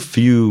 There's so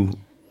few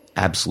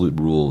absolute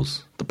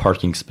rules. The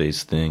parking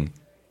space thing,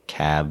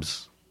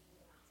 cabs.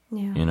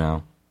 Yeah. You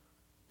know,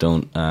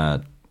 don't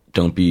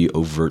be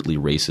overtly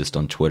racist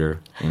on Twitter.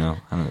 You know,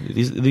 I don't know.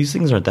 These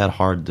things aren't that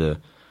hard to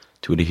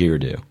adhere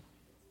to.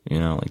 You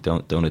know, like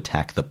don't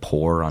attack the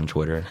poor on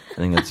Twitter. I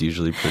think that's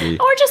usually pretty.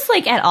 Or just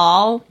like at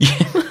all.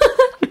 Yeah.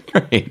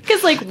 Right.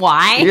 Because, like,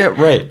 why? Yeah,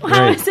 right.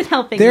 How is it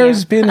helping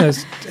There's been a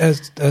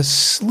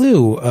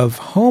slew of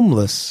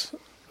homeless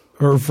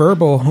or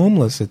verbal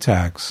homeless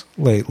attacks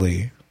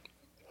lately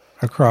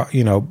across,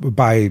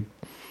 by,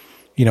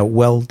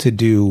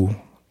 well-to-do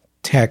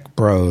tech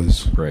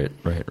bros. Right.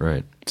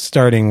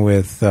 Starting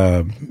with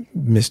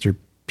Mr.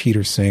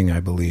 Peter Singh, I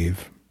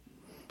believe,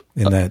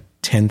 in that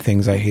 10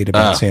 Things I Hate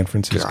About San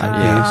Francisco piece.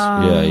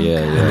 Yeah.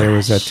 And there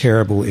was that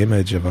terrible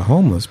image of a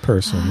homeless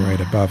person right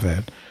above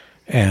it.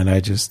 And I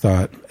just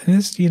thought,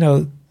 this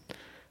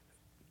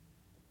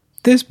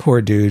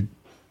poor dude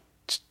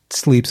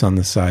sleeps on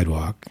the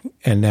sidewalk,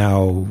 and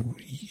now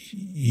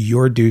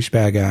your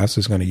douchebag ass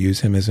is going to use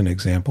him as an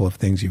example of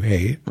things you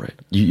hate. Right.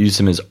 You use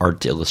him as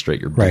art to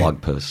illustrate your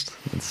blog post.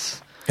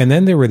 And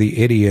then there were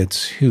the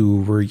idiots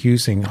who were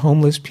using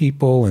homeless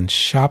people and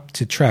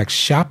to track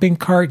shopping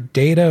cart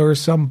data or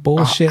some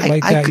bullshit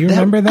like that. You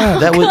remember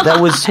that?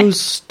 That was so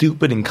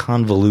stupid and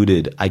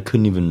convoluted. I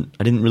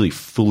didn't really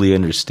fully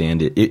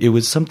understand it. It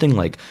was something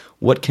like,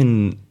 what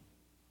can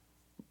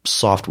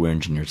software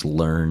engineers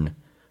learn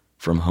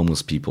from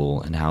homeless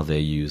people and how they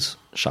use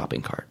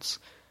shopping carts?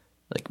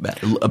 Like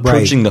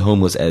approaching the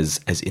homeless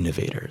as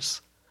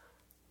innovators.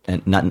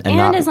 And not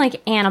as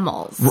like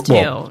animals too.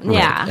 Well, right.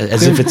 Yeah,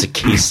 as if it's a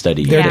case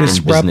study. They're in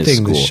disrupting business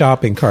school. The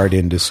shopping cart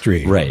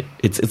industry. Right.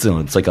 It's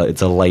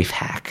a life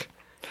hack.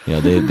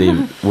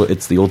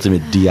 It's the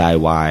ultimate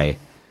DIY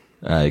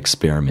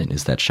experiment.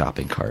 Is that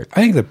shopping cart?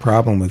 I think the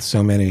problem with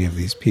so many of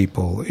these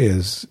people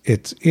is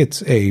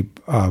it's a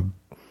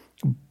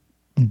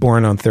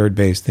born on third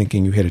base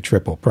thinking you hit a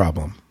triple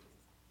problem.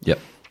 Yep.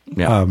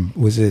 Yeah. I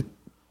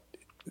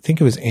think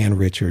it was Ann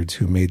Richards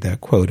who made that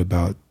quote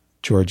about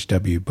George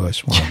W.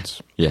 Bush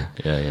once. Yeah.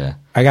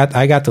 I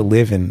got to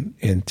live in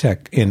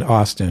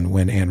Austin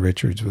when Ann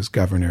Richards was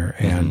governor,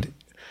 and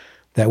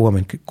that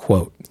woman could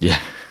quote. Yeah.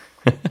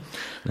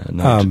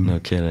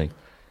 No kidding.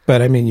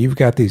 But I mean, you've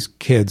got these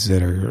kids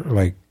that are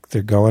like,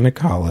 they're going to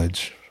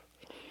college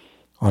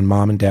on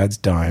mom and dad's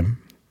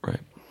dime.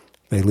 Right.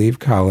 They leave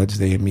college,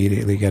 they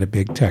immediately get a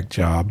big tech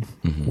job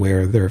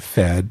where they're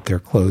fed, their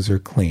clothes are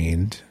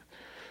cleaned,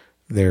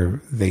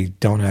 they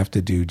don't have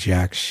to do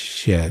jack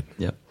shit.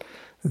 Yep.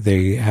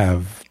 They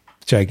have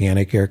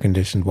gigantic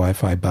air-conditioned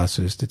Wi-Fi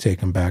buses to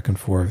take them back and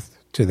forth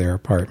to their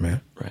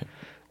apartment, right?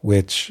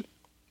 Which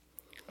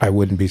I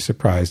wouldn't be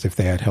surprised if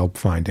they had help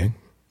finding.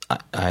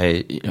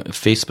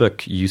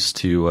 Facebook used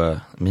to,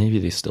 maybe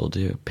they still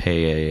do,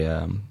 pay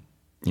a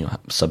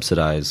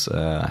subsidize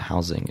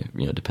housing,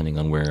 depending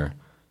on where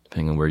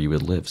you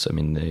would live. So I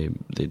mean,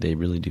 they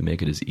really do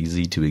make it as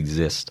easy to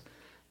exist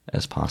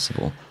as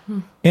possible.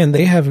 And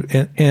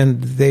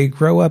they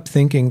grow up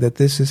thinking that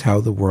this is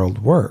how the world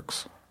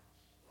works.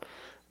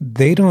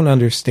 They don't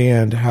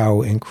understand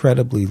how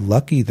incredibly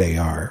lucky they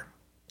are.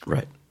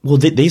 Right. Well,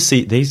 they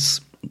say this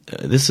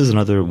is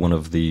another one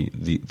of the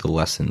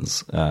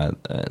lessons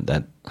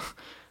that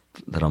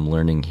I'm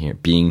learning here,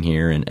 being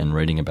here and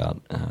writing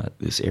about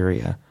this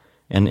area,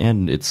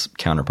 and its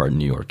counterpart in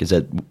New York, is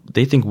that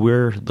they think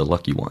we're the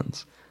lucky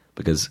ones,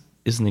 because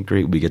isn't it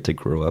great we get to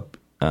grow up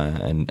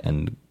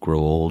and grow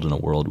old in a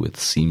world with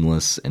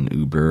Seamless and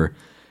Uber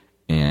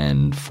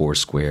and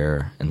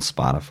Foursquare and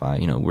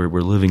Spotify. You know,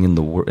 we're living in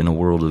a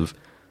world of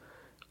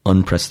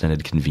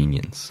unprecedented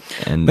convenience,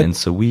 and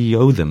so we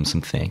owe them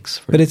some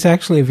thanks. But it's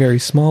actually a very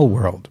small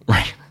world.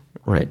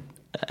 Right.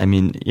 I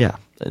mean, yeah,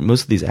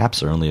 most of these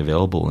apps are only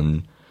available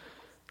in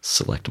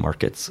select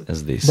markets,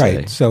 as they say.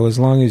 Right. So as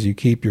long as you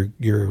keep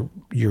your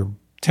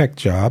tech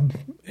job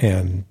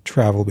and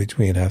travel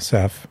between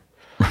SF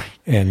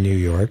and New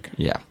York,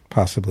 yeah,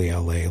 possibly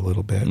LA a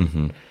little bit,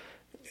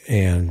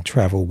 and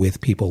travel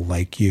with people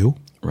like you,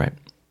 right,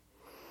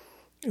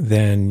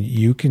 then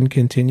you can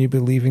continue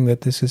believing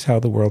that this is how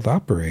the world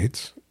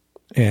operates,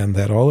 and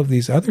that all of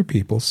these other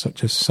people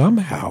just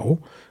somehow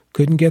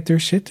couldn't get their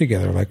shit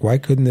together. Like, why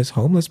couldn't this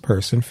homeless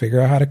person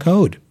figure out how to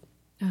code?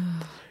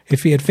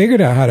 If he had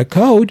figured out how to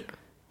code,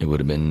 it would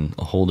have been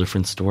a whole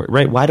different story,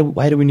 right? Why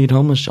do we need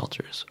homeless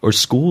shelters or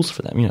schools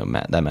for them? You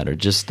know, that matter.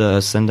 Just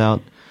send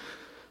out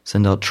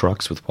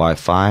trucks with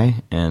Wi-Fi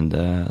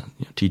and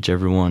teach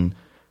everyone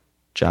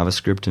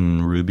JavaScript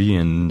and Ruby,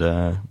 and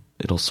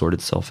it'll sort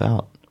itself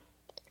out.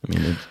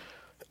 I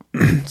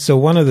mean, so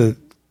one of the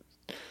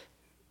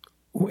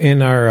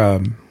in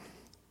our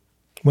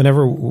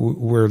whenever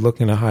we're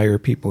looking to hire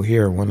people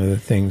here, one of the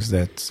things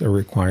that's a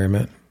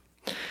requirement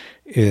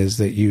is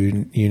that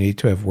you need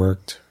to have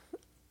worked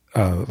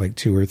like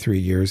 2 or 3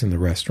 years in the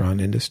restaurant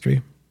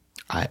industry.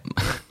 When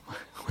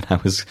I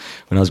was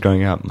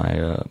growing up,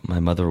 my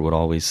mother would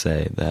always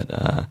say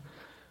that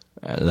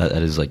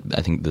that is, like,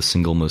 I think the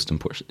single most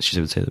important. She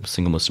would say the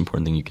single most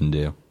important thing you can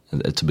do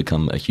to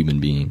become a human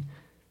being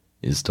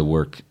is to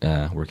work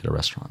at a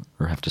restaurant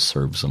or have to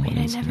serve someone.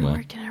 Wait, I never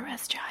worked in a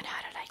restaurant.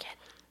 How did I get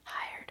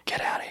hired?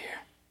 Get out of here.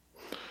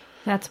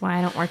 That's why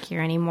I don't work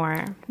here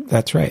anymore.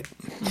 That's right.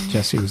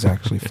 Jesse was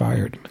actually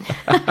fired.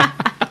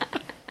 I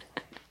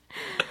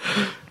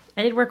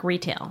did work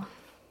retail,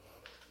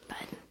 but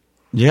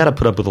you got to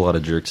put up with a lot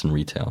of jerks in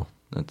retail.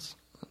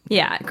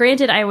 Yeah,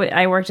 granted,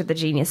 I worked at the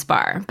Genius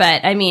Bar,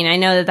 but I mean, I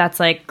know that that's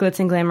like glitz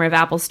and glamour of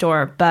Apple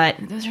Store, but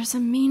those are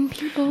some mean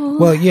people.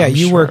 Well, yeah,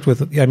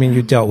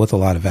 you dealt with a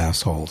lot of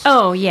assholes.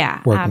 Oh,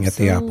 yeah. Working at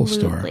the Apple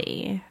Store.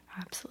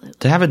 Absolutely.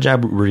 To have a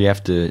job where you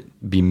have to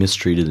be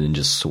mistreated and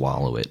just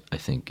swallow it, I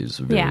think is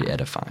very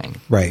edifying.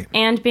 Right.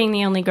 And being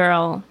the only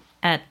girl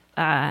at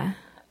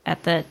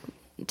the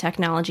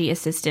technology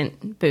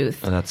assistant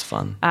booth. Oh, that's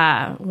fun.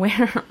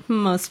 Where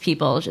most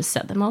people just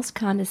said the most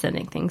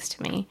condescending things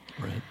to me.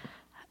 Right.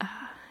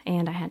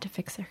 And I had to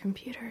fix their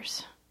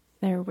computers.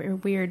 They're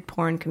weird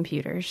porn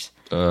computers.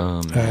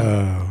 Oh, man.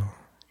 Oh.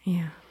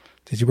 Yeah.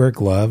 Did you wear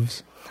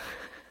gloves?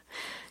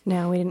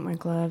 No, we didn't wear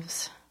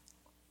gloves.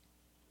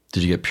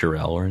 Did you get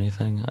Purell or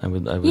anything? I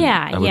would want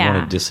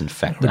to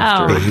disinfect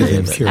after a day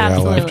of it.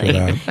 Purell after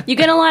that. You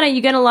get a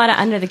lot of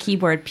under the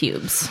keyboard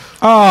pubes.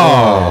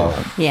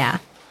 Oh. Yeah.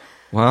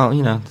 Well,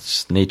 it's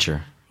just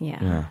nature.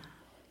 Yeah.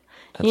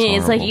 That's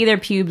It's like horrible. either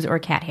pubes or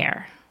cat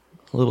hair.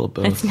 A little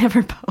both. It's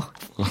never both.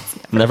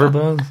 Never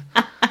both?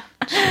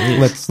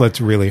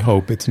 Let's really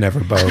hope it's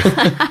never both.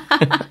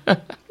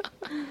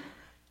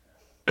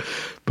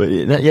 But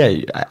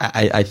yeah,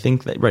 I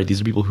think that, right, these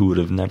are people who would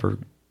have never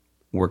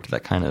worked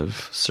that kind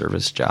of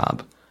service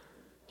job.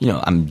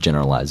 I'm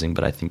generalizing,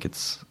 but I think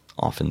it's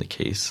often the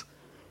case.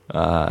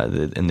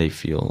 And they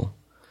feel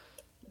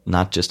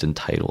not just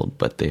entitled,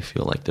 but they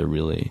feel like they're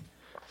really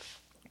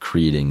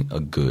creating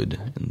a good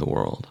in the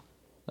world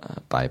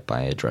by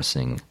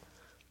addressing,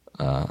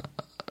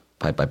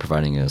 by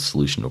providing a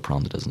solution to a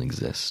problem that doesn't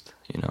exist.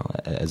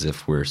 As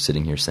if we're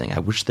sitting here saying, I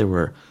wish there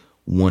were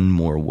one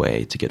more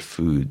way to get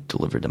food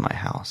delivered to my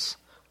house.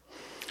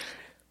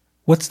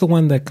 What's the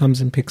one that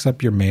comes and picks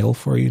up your mail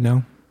for you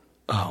now?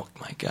 Oh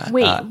my God!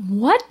 Wait,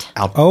 what?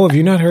 Have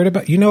you not heard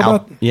about?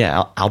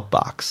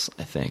 Outbox.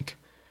 I think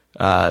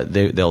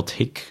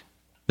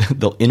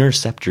they'll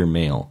intercept your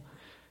mail,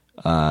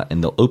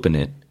 and they'll open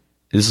it.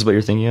 This is what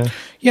you're thinking of?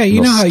 Yeah,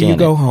 you know how you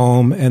go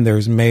home and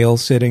there's mail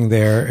sitting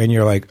there, and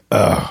you're like,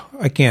 ugh,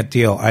 I can't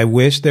deal. I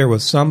wish there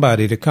was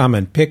somebody to come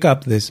and pick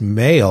up this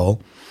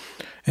mail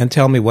and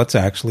tell me what's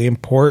actually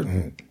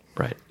important.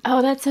 Right.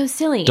 Oh, that's so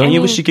silly. Don't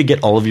you wish you could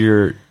get all of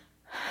your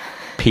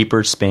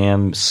paper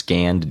spam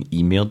scanned and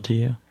emailed to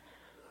you?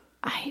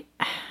 I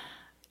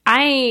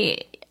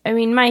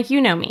mean, Mike,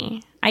 you know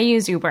me. I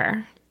use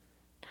Uber.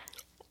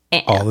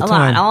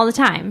 All the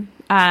time.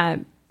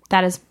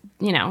 That is,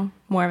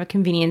 more of a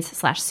convenience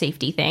 /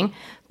 safety thing.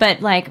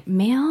 But like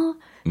mail,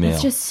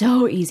 it's just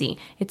so easy.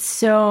 It's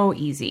so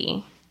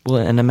easy. Well,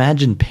 and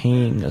imagine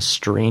paying a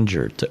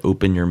stranger to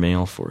open your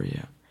mail for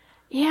you.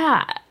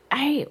 Yeah.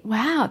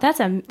 Wow, that's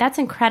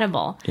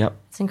incredible. Yep.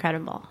 It's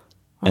incredible.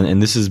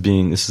 And this has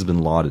been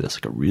lauded as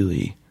like a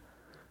really,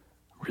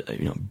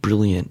 really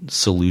brilliant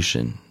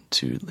solution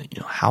to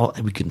how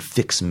we can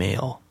fix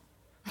mail.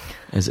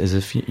 As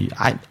if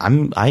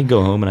I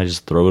go home and I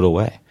just throw it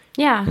away.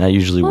 Yeah. And that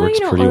usually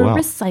works pretty well.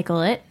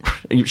 Recycle it.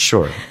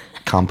 Sure.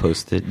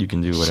 Compost it. You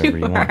can do whatever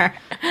you want.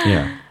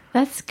 Yeah.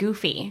 That's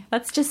goofy.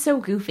 That's just so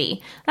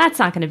goofy. That's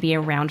not going to be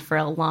around for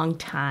a long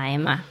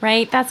time,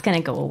 right? That's going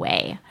to go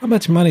away. How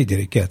much money did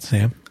it get,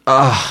 Sam?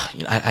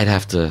 I'd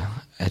have to.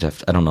 I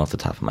don't know off the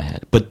top of my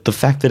head, but the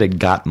fact that it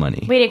got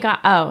money. Wait, it got.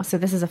 Oh, so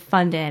this is a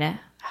funded.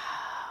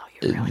 Oh,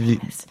 you're really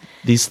this.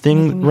 These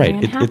things, Making me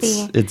right?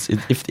 unhappy. It's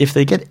if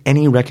they get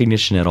any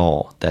recognition at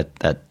all,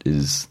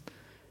 that's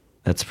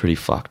pretty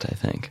fucked, I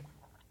think.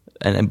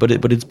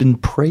 But it's been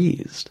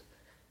praised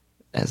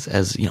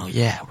as you know,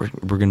 yeah,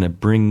 we're gonna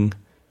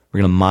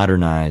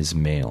modernize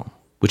mail,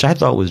 which I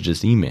thought was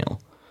just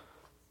email,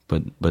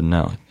 but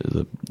no,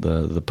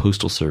 the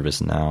postal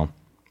service now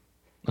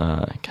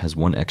has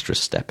one extra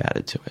step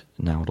added to it.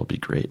 Now it'll be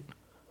great.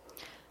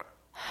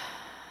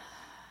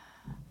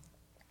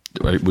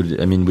 Right?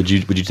 Would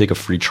you take a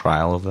free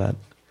trial of that?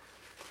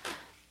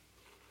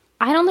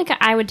 I don't think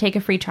I would take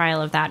a free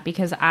trial of that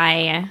because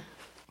I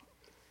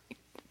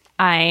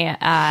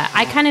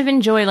kind of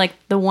enjoy like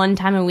the one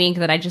time a week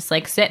that I just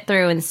like sit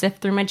through and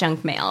sift through my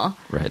junk mail,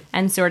 right,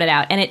 and sort it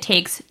out, and it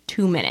takes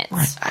 2 minutes.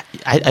 Right.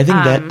 I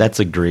think that's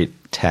a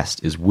great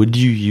test. Is would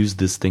you use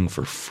this thing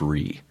for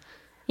free?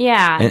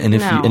 Yeah,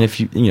 and if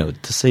you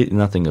to say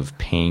nothing of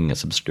paying a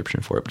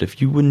subscription for it, but if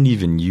you wouldn't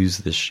even use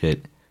this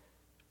shit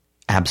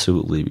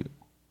absolutely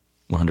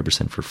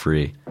 100% for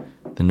free,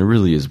 then it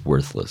really is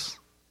worthless.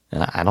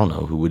 And I don't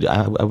know who would.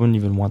 I wouldn't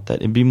even want that.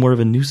 It'd be more of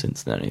a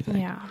nuisance than anything.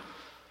 Yeah,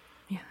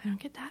 I don't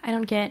get that. I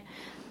don't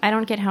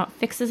get how it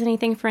fixes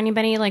anything for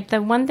anybody. Like the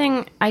one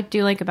thing I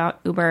do like about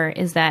Uber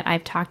is that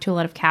I've talked to a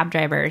lot of cab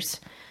drivers,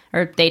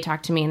 or they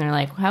talk to me and they're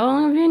like, "How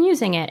long have you been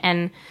using it?"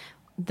 And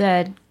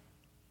the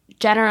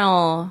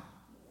general,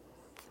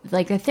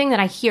 like the thing that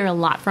I hear a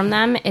lot from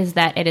them is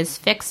that it has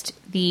fixed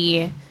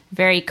the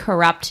very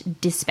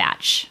corrupt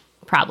dispatch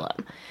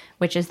problem,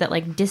 which is that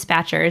like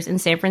dispatchers in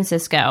San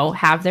Francisco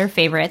have their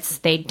favorites.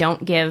 They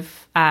don't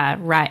give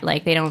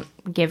they don't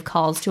give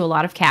calls to a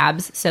lot of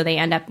cabs, so they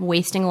end up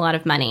wasting a lot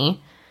of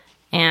money,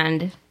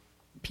 and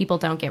people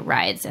don't get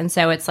rides. And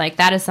so it's like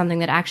that is something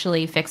that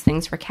actually fixed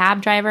things for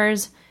cab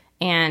drivers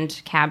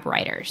and cab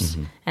riders.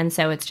 Mm-hmm. And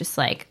so it's just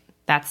like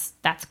that's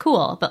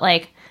cool, but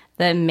like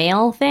the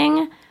mail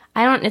thing,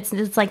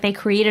 it's like they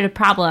created a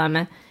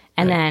problem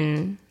and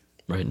then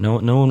right. No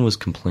one was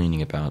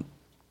complaining about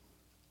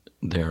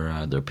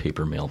their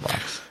paper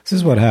mailbox. This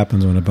is what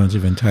happens when a bunch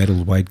of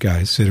entitled white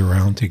guys sit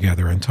around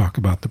together and talk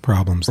about the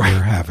problems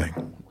they're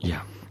having.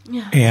 Yeah.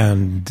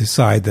 And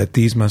decide that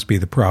these must be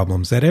the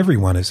problems that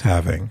everyone is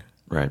having.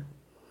 Right.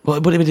 Well,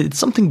 but it's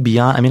something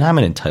beyond. I mean, I'm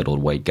an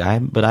entitled white guy,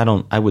 but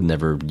I would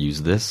never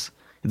use this.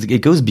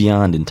 It goes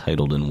beyond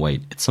entitled and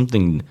white. It's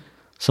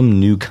some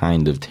new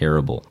kind of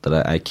terrible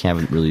that I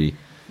haven't really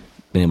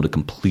been able to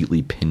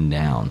completely pin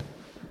down.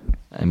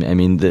 I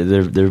mean,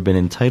 there have been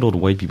entitled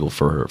white people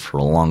for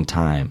a long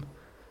time,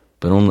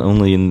 but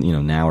only in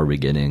now are we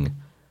getting,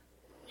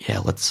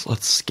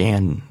 let's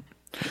scan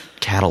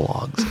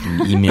catalogs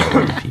and email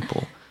them to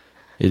people.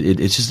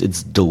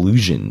 It's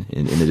delusion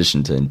in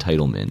addition to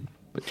entitlement.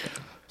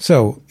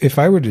 So, if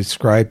I were to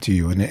describe to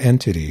you an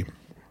entity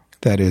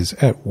that is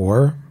at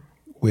war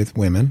with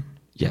women,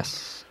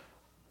 yes,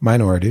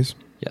 minorities,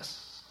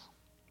 yes,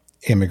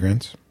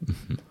 immigrants,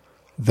 mm-hmm.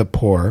 the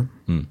poor.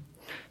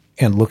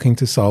 And looking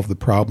to solve the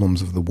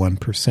problems of the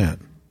 1%.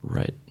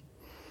 Right.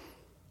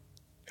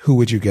 Who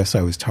would you guess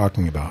I was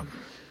talking about?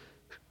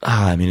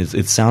 I mean,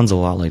 it sounds a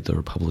lot like the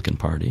Republican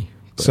Party.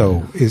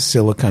 So is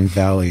Silicon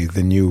Valley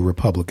the new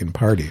Republican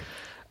Party?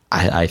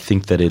 I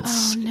think that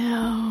it's... Oh,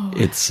 no.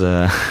 It's...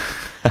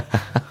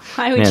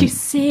 Why would you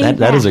say that?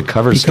 That is a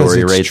cover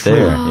story right true.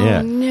 there. Oh,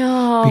 yeah.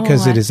 no.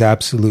 Because it is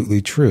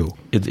absolutely true.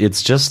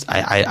 It's just...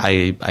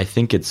 I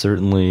think it's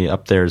certainly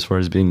up there as far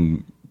as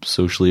being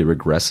socially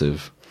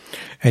regressive.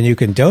 And you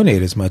can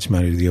donate as much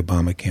money to the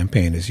Obama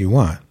campaign as you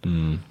want.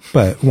 Mm.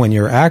 But when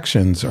your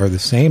actions are the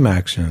same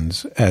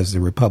actions as the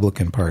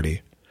Republican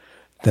Party,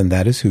 then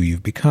that is who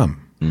you've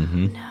become.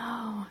 Mm-hmm.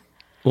 No.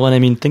 Well, and I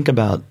mean, think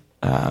about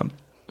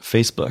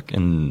Facebook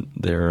and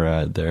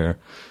their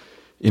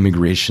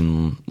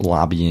immigration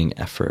lobbying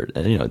effort.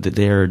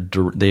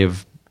 They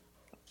have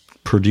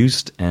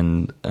produced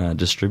and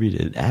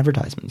distributed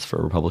advertisements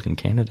for Republican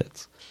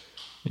candidates.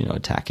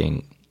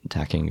 Attacking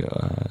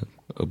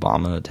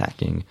Obama,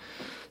 attacking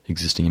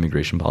existing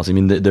immigration policy. I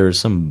mean, there are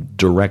some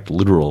direct,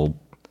 literal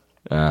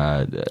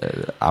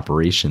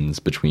operations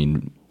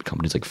between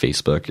companies like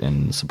Facebook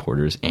and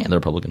supporters and the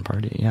Republican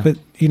Party. Yeah. But,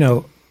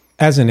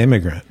 as an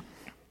immigrant,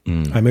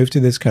 I moved to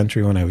this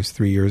country when I was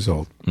 3 years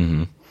old.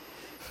 Mm-hmm.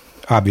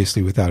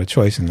 Obviously without a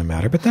choice in the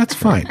matter, but that's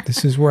fine.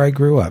 This is where I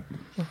grew up.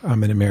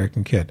 I'm an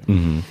American kid.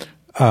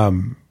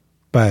 Mm-hmm.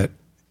 But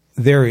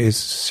there are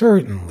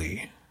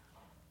certainly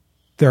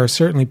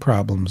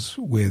problems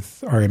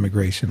with our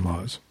immigration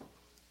laws.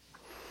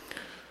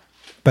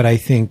 But I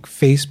think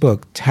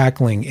Facebook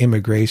tackling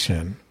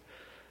immigration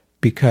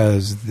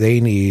because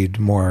they need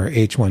more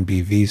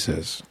H-1B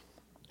visas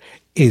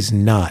is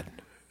not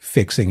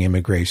fixing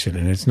immigration,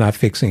 and it's not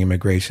fixing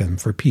immigration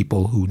for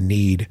people who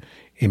need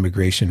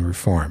immigration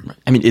reform.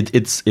 I mean,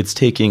 it's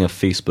taking a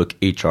Facebook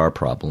HR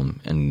problem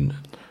and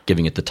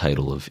giving it the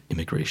title of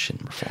immigration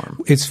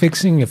reform. It's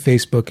fixing a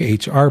Facebook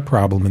HR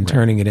problem and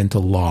turning it into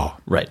law,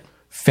 Right.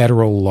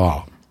 federal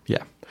law.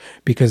 Yeah.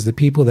 Because the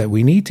people that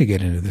we need to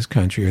get into this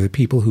country are the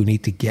people who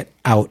need to get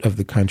out of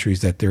the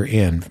countries that they're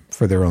in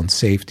for their own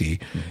safety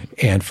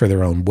and for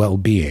their own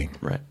well-being.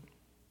 Right.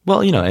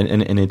 Well,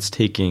 and it's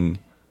taking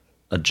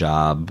a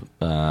job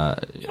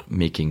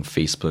making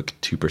Facebook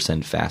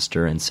 2%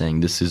 faster and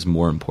saying this is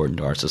more important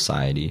to our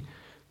society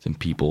than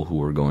people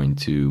who are going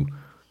to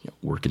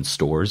work in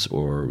stores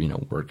or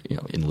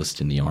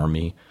enlist in the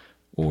army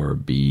or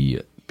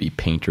be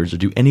painters or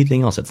do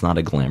anything else that's not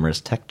a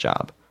glamorous tech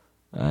job.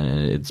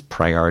 It's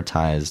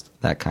prioritized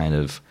that kind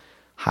of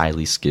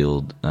highly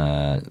skilled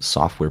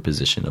software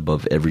position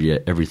above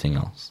everything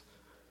else.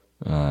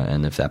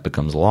 And if that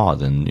becomes law,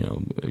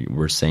 then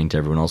we're saying to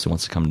everyone else who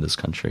wants to come to this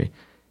country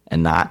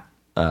and not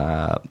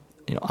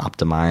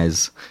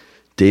optimize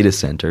data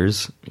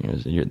centers,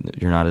 you're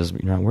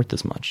not worth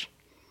as much.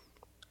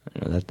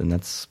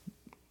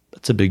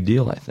 That's a big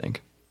deal, I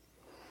think.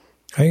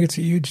 I think it's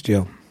a huge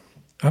deal.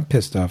 I'm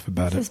pissed off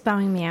about This is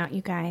bowing me out,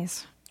 you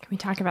guys. Can we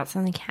talk about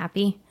something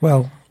happy?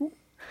 Well,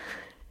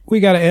 we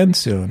got to end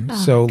soon,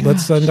 so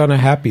let's end on a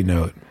happy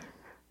note.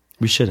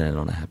 We should end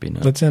on a happy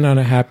note. Let's end on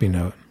a happy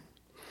note.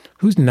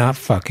 Who's not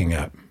fucking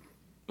up?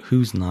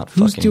 Who's not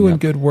fucking up? Who's doing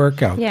good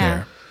work out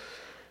there?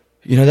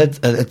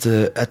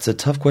 That's a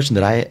tough question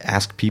that I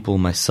ask people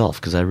myself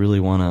because I really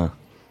want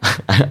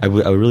to. I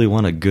really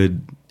want a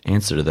good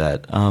answer to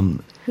that.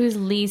 Who's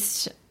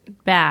least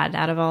bad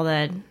out of all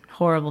the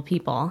horrible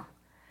people?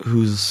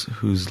 Who's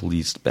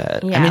least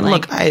bad? Yeah, I mean,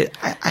 look, I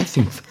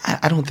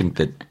don't think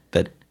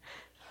that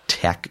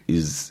tech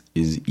is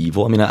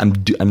evil. I mean, I'm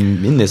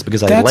in this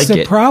because I like it. That's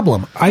the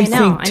problem. I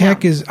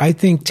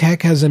think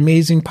tech has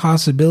amazing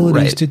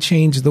possibilities Right. to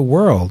change the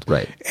world.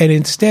 Right. And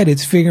instead,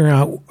 it's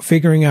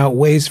figuring out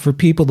ways for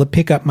people to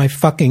pick up my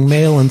fucking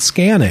mail and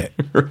scan it.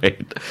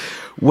 Right.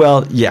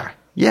 Well, yeah.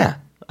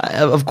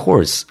 Of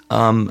course.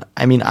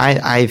 I mean,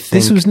 I think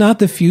This was not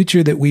the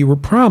future that we were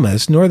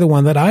promised, nor the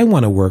one that I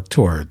want to work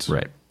towards.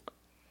 right.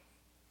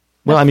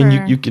 Well, I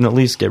mean, you can at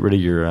least get rid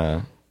of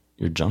your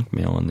junk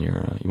mail and you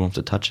won't have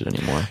to touch it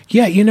anymore.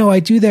 Yeah, I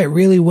do that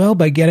really well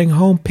by getting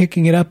home,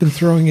 picking it up, and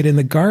throwing it in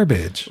the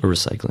garbage. Or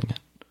recycling it.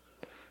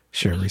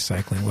 Sure,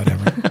 recycling,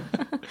 whatever.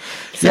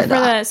 For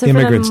the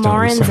Immigrants don't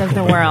Morons of recycle.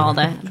 the world,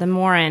 the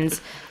Morons,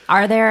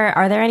 are there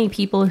any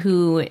people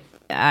who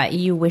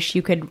you wish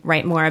you could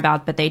write more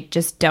about, but they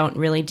just don't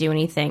really do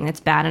anything that's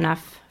bad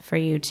enough for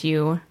you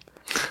to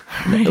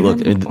write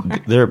Look, on more?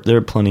 there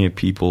are plenty of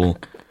people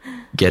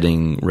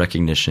getting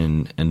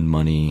recognition and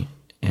money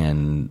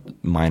and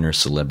minor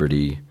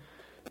celebrity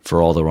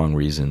for all the wrong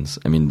reasons.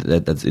 I mean,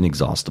 that's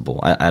inexhaustible.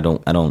 I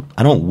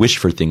don't wish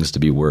for things to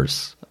be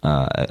worse.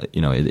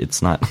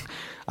 It's not.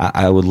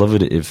 I would love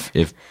it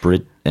if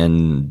Britt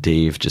and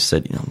Dave just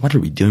said, what are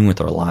we doing with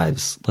our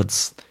lives?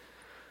 Let's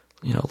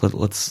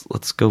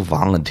go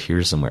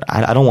volunteer somewhere.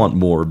 I don't want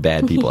more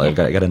bad people. I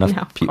got enough.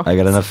 I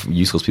got enough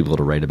useless people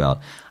to write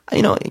about.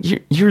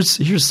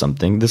 Here's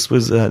something. This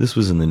was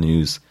in the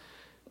news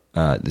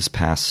this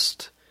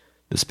past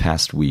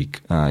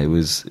week. It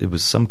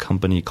was some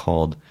company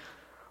called.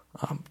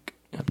 I'm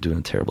doing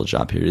a terrible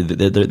job here.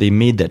 They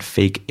made that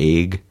fake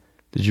egg.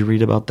 Did you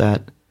read about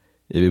that?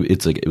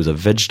 It was a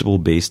vegetable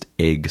based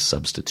egg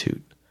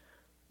substitute,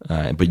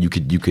 but you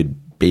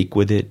could bake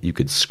with it. You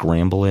could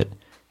scramble it.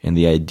 And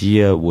the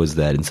idea was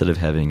that instead of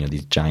having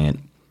these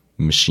giant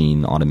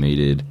machine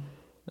automated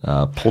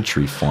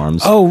poultry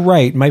farms. Oh,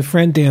 right. My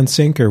friend Dan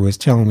Sinker was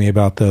telling me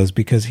about those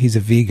because he's a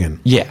vegan.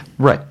 Yeah,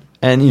 right.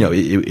 And,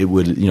 it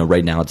would,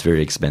 right now it's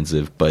very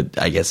expensive, but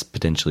I guess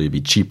potentially it'd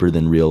be cheaper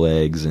than real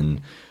eggs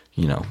and,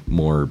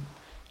 more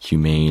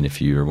humane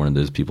if you're one of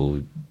those people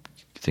who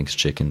thinks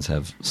chickens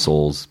have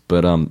souls.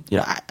 But,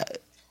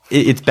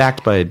 it's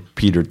backed by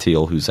Peter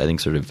Thiel, who's, I think,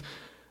 sort of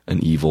an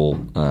evil,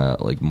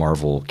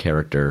 Marvel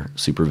character,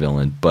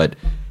 supervillain, but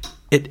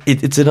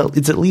it's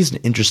at least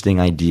an interesting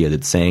idea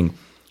that's saying,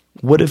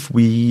 what if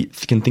we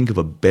can think of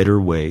a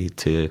better way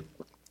to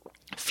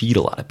feed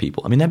a lot of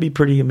people? I mean, that'd be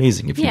pretty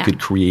amazing if you could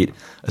create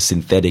a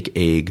synthetic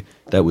egg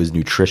that was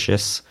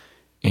nutritious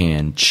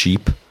and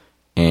cheap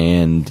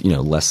and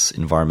less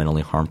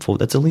environmentally harmful.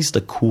 That's at least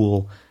a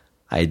cool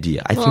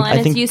idea. I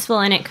think it's useful,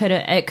 and it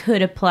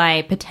could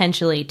apply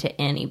potentially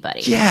to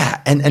anybody.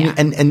 Yeah,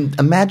 and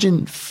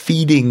imagine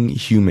feeding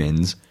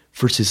humans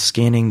versus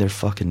scanning their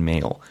fucking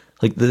mail.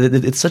 Like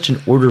it's such an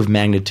order of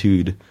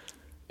magnitude.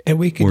 And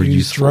we could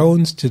use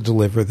drones to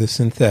deliver the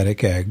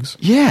synthetic eggs.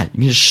 Yeah, you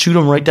can just shoot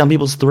them right down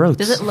people's throats.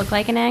 Does it look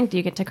like an egg? Do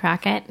you get to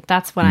crack it?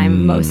 That's what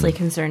I'm mostly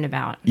concerned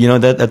about.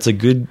 That's a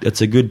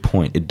good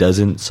point. It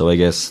doesn't, so I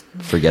guess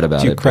forget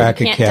about it. Do you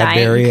crack a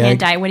Cadbury egg? You can't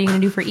die. What are you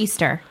going to do for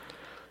Easter?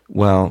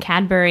 Well,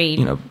 Cadbury,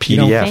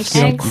 PDFs.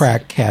 You don't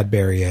crack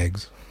Cadbury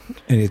eggs,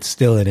 and it's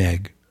still an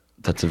egg.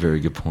 That's a very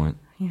good point.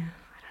 Yeah,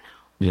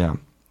 I don't know.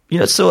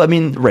 Yeah. So I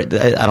mean, right?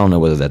 I don't know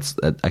whether that's.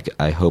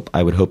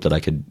 I would hope that I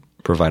could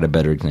provide a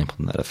better example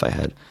than that if I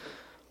had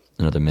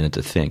another minute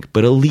to think.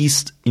 But at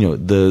least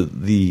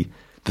the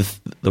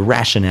the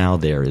rationale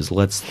there is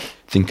let's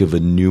think of a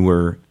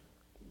newer,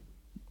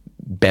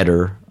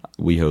 better,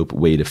 we hope,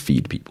 way to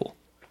feed people,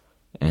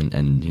 and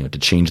to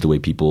change the way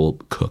people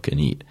cook and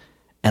eat.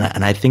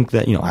 And I think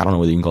that, I don't know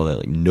whether you can call that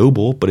like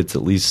noble, but it's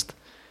at least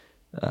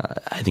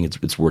I think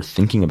it's worth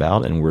thinking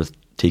about and worth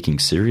taking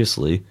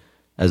seriously,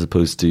 as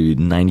opposed to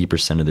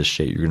 90% of this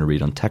shit you're going to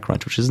read on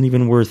TechCrunch, which isn't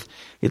even worth.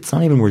 It's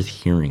not even worth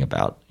hearing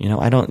about. We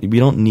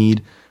don't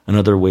need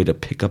another way to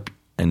pick up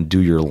and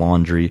do your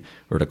laundry,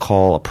 or to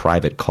call a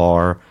private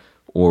car,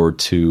 or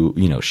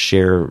to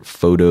share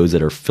photos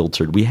that are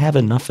filtered. We have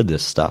enough of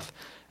this stuff,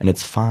 and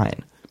it's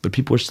fine. But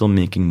people are still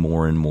making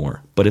more and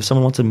more. But if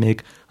someone wants to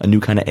make a new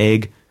kind of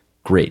egg,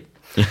 great.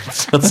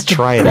 Let's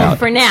try it out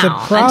for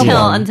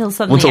now, until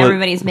suddenly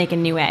everybody's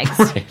making new eggs.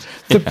 Right.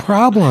 The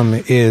problem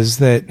is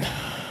that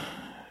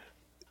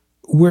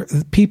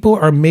people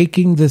are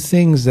making the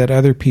things that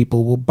other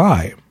people will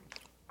buy.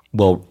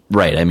 Well,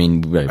 right.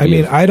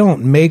 I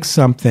don't make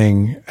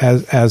something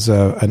as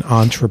an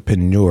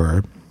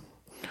entrepreneur.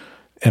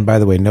 And by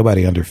the way,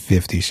 nobody under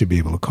 50 should be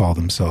able to call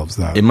themselves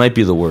that. It might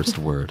be the worst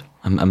word.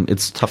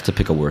 It's tough to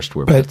pick a worst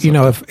word. But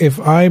if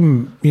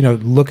I'm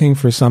looking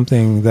for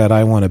something that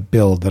I want to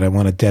build, that I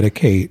want to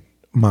dedicate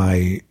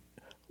I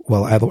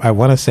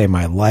want to say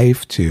my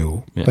life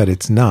to, but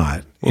it's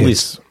not. Well, at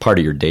least part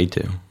of your day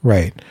to.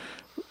 Right.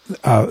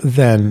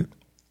 Then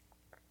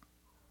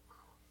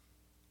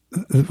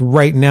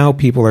right now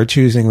people are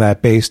choosing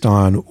that based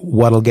on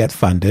what'll get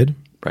funded.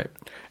 Right.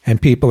 And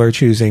people are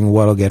choosing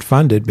what'll get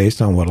funded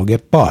based on what'll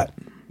get bought.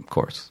 Of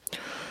course.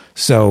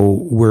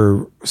 So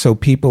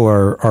people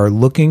are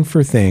looking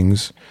for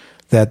things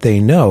that they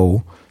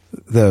know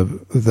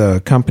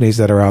the companies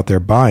that are out there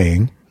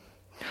buying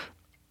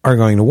are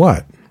going to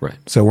what. Right.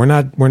 So we're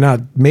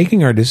not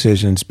making our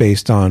decisions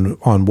based on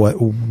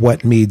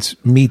what meets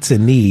a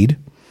need.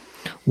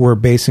 We're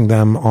basing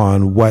them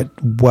on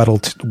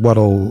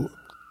what'll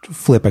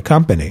flip a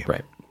company.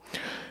 Right.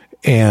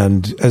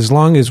 And as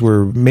long as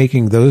we're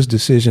making those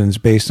decisions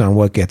based on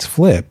what gets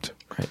flipped,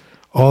 right,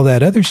 all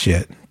that other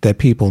shit that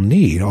people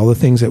need, all the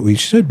things that we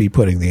should be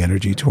putting the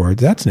energy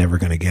towards, that's never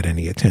going to get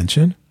any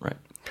attention. Right.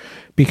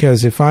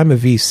 Because if I'm a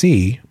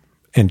VC,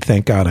 and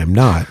thank God I'm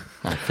not.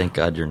 Thank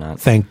God you're not.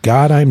 Thank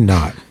God I'm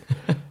not.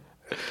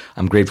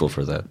 I'm grateful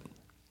for that.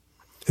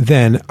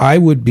 Then I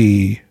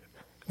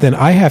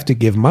have to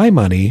give my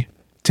money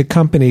to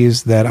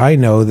companies that I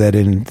know that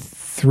in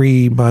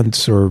 3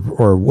 months or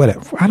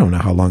whatever, I don't know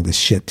how long this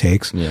shit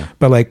takes,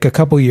 but like a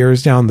couple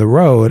years down the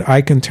road,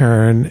 I can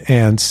turn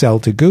and sell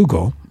to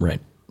Google,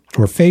 right,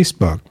 or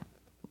Facebook,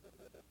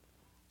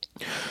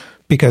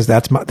 because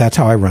that's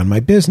how I run my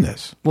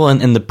business. Well,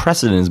 and the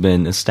precedent has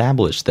been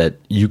established that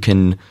you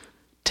can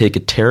take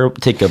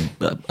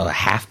a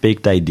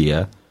half-baked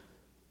idea,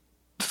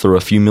 throw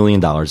a few $1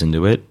 million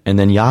into it, and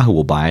then Yahoo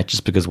will buy it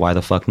just because why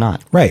the fuck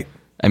not? Right.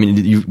 I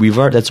mean,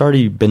 that's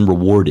already been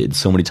rewarded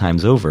so many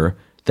times over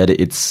that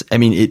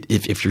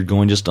if you're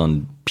going just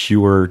on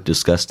pure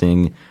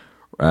disgusting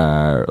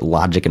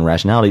logic and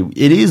rationality,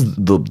 it is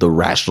the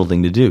rational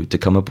thing to do, to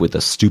come up with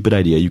a stupid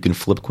idea you can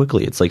flip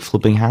quickly. It's like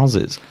flipping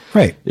houses.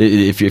 Right.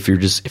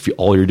 If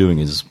all you're doing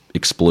is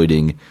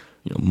exploiting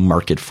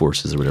market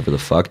forces or whatever the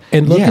fuck.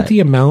 And look at the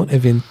amount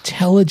of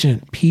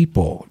intelligent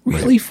people,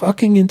 really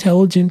fucking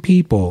intelligent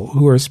people,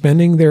 who are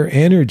spending their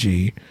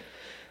energy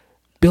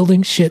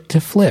building shit to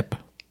flip.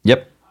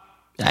 Yep.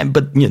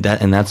 But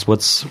that's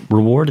what's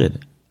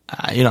rewarded.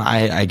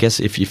 I guess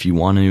if you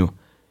want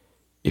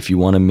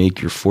to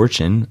make your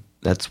fortune,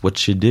 that's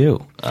what you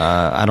do.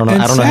 I don't know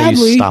how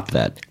you stop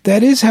that.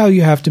 That is how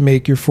you have to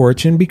make your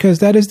fortune, because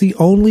that is the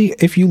only,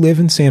 if you live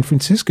in San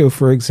Francisco,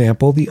 for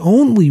example, the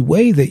only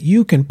way that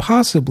you can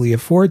possibly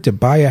afford to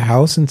buy a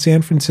house in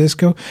San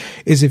Francisco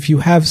is if you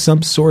have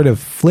some sort of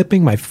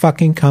flipping my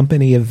fucking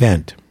company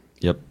event.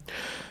 Yep.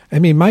 I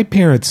mean, my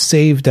parents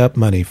saved up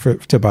money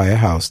to buy a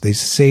house. They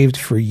saved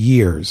for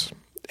years,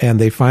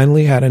 and they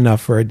finally had enough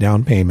for a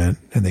down payment,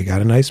 and they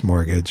got a nice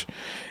mortgage,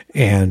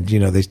 and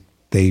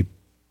they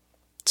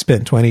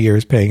spent 20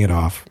 years paying it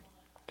off.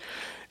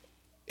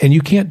 And you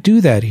can't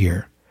do that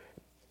here,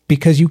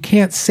 because you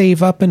can't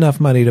save up enough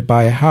money to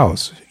buy a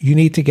house. You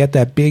need to get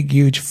that big,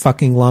 huge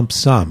fucking lump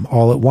sum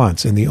all at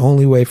once. And the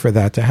only way for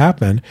that to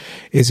happen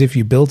is if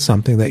you build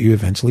something that you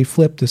eventually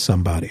flip to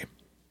somebody.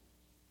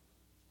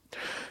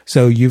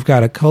 So you've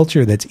got a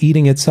culture that's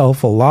eating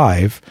itself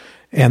alive,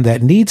 and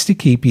that needs to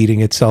keep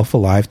eating itself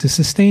alive to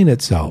sustain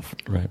itself.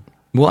 Right.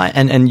 Well,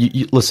 and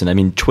you listen, I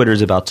mean,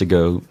 Twitter's about to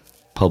go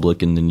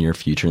public in the near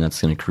future, and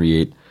that's going to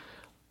create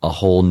a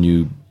whole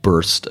new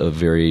burst of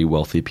very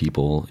wealthy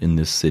people in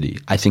this city.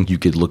 I think you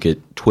could look at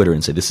Twitter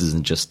and say this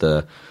isn't just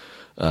a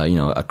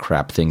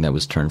crap thing that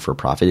was turned for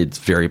profit. It's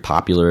very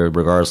popular,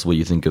 regardless of what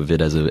you think of it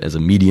as a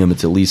medium.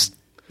 It's at least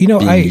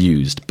being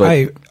used.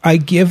 But I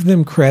give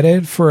them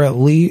credit for at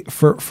least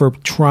for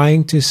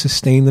trying to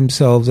sustain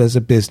themselves as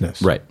a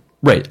business. Right.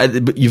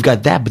 But you've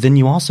got that, but then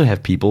you also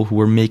have people who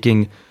are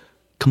making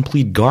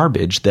complete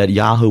garbage that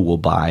Yahoo will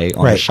buy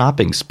on a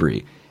shopping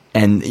spree.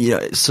 And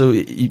so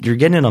you're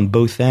getting it on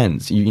both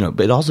ends.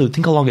 But also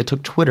think how long it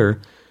took Twitter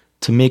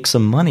to make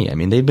some money. I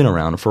mean, they've been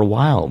around for a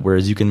while,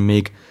 whereas you can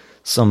make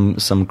some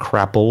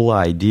crapola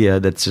idea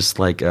that's just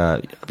like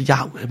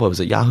what was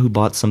it? Yahoo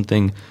bought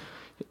something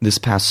this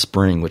past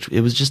spring, which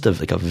it was just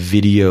like a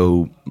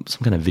video,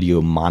 some kind of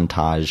video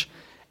montage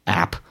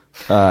app,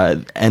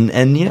 and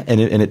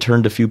it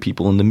turned a few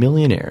people into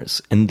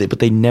millionaires. But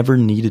they never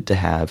needed to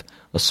have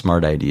a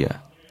smart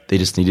idea. They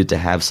just needed to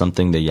have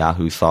something that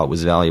Yahoo thought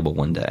was valuable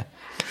one day.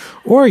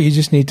 Or you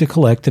just need to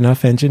collect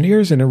enough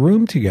engineers in a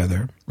room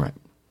together. Right.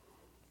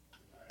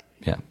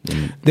 Yeah.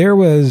 There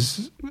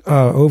was,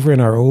 over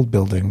in our old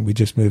building, we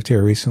just moved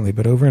here recently,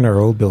 but over in our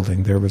old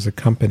building, there was a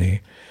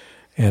company,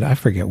 and I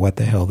forget what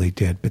the hell they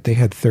did, but they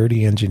had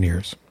 30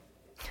 engineers.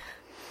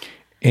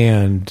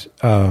 And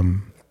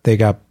they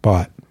got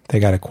bought. They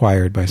got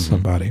acquired by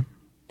somebody.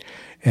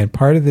 And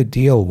part of the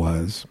deal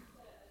was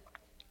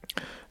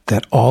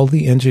that all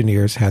the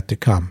engineers had to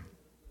come.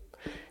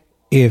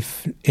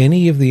 If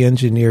any of the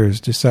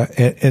engineers decide,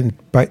 and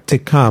by to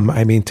come,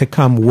 I mean to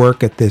come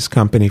work at this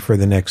company for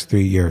the next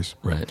 3 years.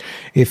 Right.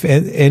 If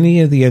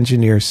any of the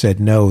engineers said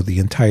no, the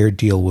entire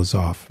deal was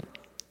off.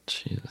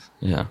 Jesus.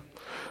 Yeah.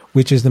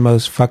 Which is the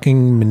most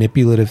fucking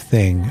manipulative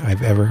thing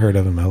I've ever heard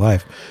of in my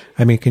life.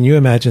 I mean, can you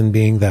imagine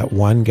being that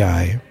one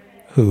guy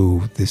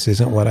who, this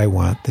isn't what I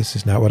want, this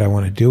is not what I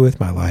want to do with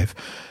my life,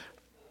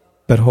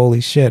 but holy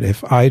shit,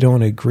 if I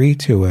don't agree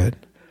to it,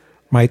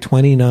 my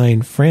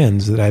 29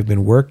 friends that I've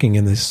been working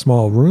in this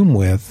small room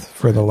with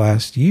for the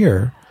last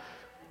year,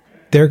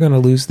 they're going to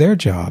lose their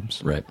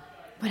jobs. Right.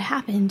 What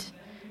happened?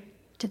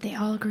 Did they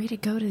all agree to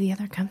go to the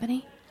other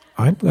company?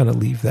 I'm going to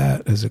leave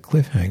that as a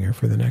cliffhanger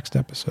for the next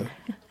episode.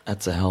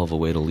 That's a hell of a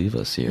way to leave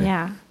us here.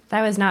 Yeah.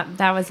 That was not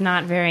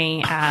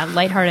very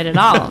lighthearted at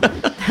all.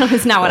 That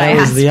was not what I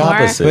was asked the for.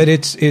 opposite. But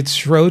it's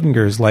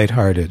Schrodinger's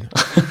lighthearted.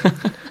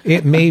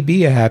 It may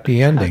be a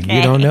happy ending. Okay.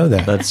 You don't know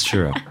that. That's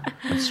true.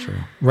 That's true.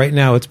 Right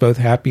now, it's both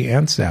happy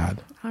and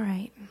sad. All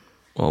right.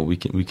 Well, we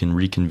can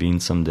reconvene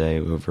someday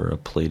over a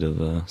plate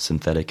of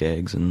synthetic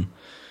eggs and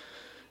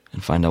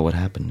find out what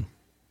happened.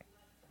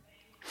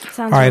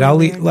 Sounds All right,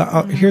 really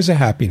I'll weird. here's a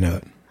happy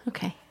note.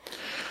 Okay.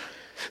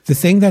 The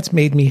thing that's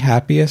made me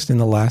happiest in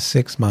the last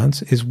 6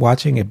 months is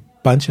watching a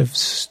bunch of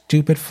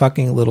stupid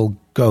fucking little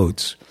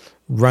goats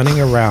running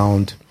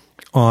around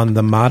on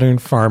the Modern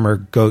Farmer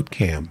goat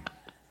cam.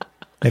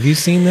 Have you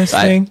seen this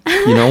thing?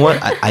 You know what?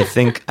 I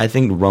think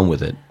run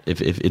with it.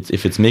 If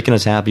it's making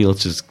us happy,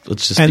 let's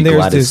just And be there's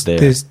glad it's there.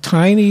 this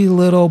tiny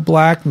little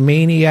black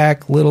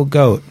maniac little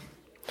goat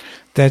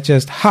that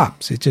just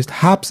hops. It just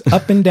hops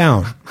up and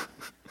down.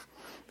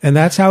 And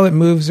that's how it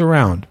moves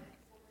around.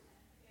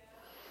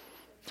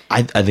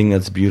 I think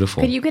that's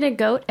beautiful. Could you get a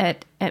goat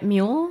at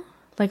Mule?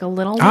 Like a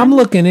little one? I'm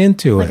looking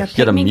into Like it. a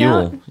Get a pygmy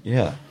mule. goat?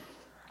 Yeah.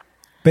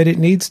 But it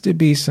needs to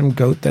be some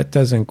goat that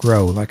doesn't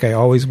grow. Like I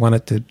always want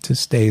it to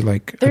stay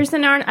like... There's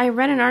I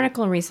read an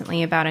article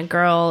recently about a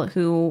girl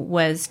who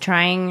was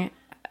trying,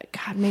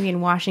 God, maybe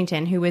in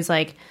Washington, who was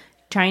like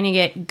trying to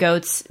get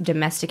goats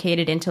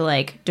domesticated into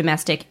like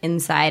domestic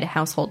inside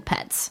household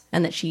pets,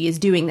 and that she is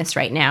doing this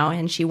right now,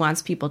 and she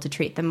wants people to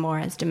treat them more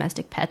as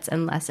domestic pets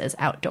and less as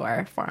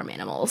outdoor farm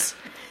animals.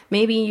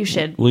 Maybe you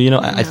should.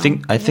 Well, I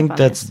think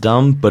that's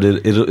dumb, but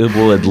it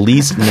will at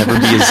least never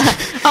be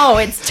as Oh,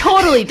 it's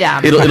totally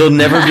dumb. it'll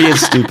never be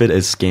as stupid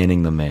as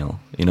scanning the mail.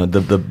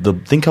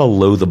 The think how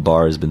low the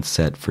bar has been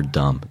set for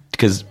dumb.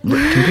 Because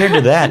compared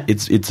to that,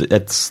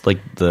 it's like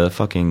the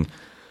fucking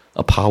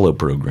Apollo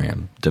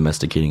program,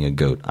 domesticating a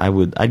goat.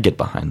 I'd get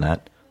behind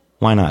that.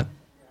 Why not?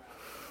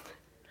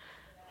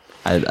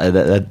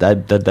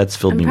 That's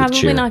filled I'm me with probably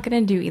cheer. not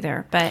going to do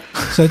either, but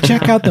So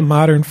check out the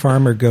Modern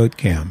Farmer goat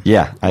cam.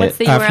 Yeah, what's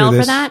the URL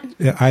for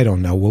that? I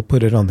don't know. We'll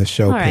put it on the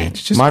show All right.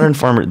 page. Just Modern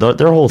Farmer.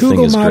 Their whole thing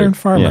Google is Modern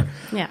great. Farmer.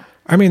 Yeah. Yeah.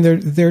 I mean,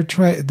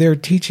 they're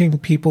teaching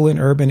people in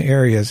urban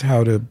areas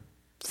how to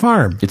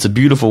farm. It's a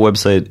beautiful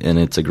website and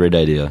it's a great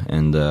idea.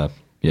 And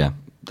yeah,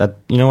 that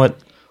you know what?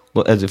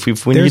 Well,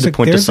 if we need to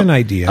point to there's some, an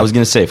idea. I was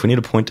going to say if we need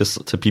to point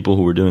to people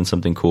who are doing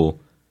something cool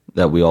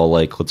that we all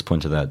like, let's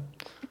point to that.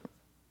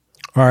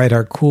 All right,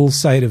 our cool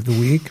site of the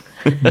week,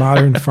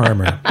 Modern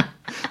Farmer.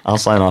 I'll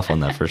sign off on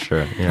that for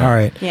sure. Yeah. All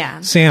right.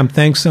 Yeah. Sam,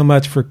 thanks so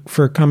much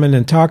for coming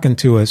and talking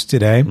to us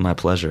today. My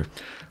pleasure.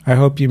 I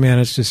hope you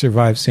managed to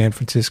survive San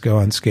Francisco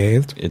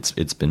unscathed.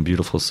 It's been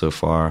beautiful so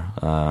far.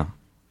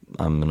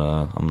 I'm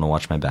gonna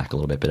watch my back a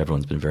little bit, but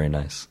everyone's been very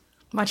nice.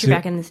 Watch your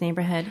back in this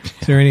neighborhood.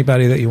 Is there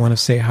anybody that you want to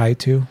say hi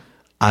to?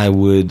 I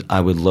would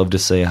love to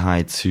say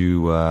hi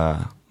to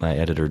my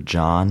editor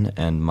John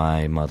and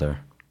my mother.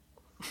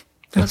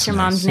 What's your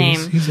mom's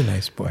name? He's a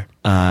nice boy.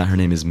 Her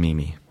name is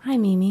Mimi. Hi,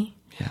 Mimi.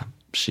 Yeah,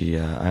 she.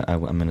 I'm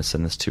going to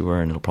send this to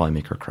her, and it'll probably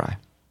make her cry.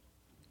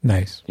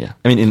 Nice. Yeah,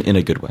 I mean, in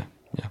a good way.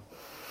 Yeah,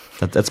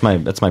 that's my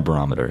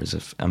barometer. Is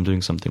if I'm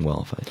doing something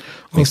well, if I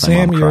Well, makes my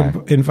Sam, mom you're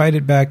cry.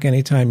 invited back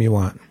anytime you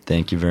want.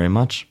 Thank you very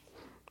much.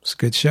 It's a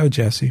good show,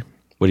 Jesse.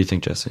 What do you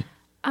think, Jesse?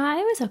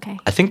 It was okay.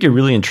 I think you're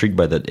really intrigued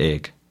by that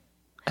egg.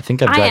 I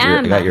think I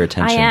got your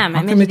attention. I am. How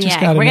I'm come into it the just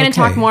egg. got We're an going to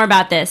okay? talk more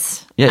about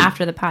this Yeah.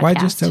 after the podcast. Why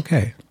just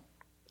okay?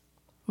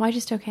 Why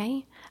just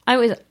okay? It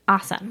was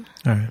awesome.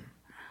 All right.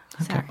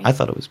 Sorry. I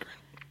thought it was great.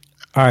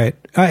 All right.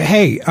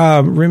 Hey,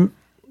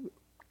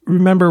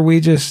 remember we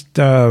just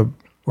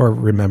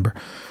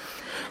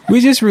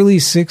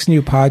released 6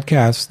 new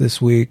podcasts this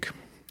week.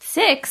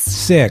 6?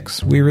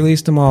 6. We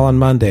released them all on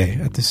Monday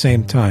at the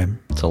same time,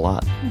 It's a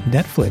lot.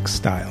 Netflix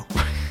style.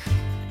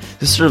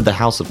 This is sort of the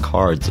House of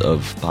Cards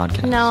of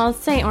podcasts. No, I'll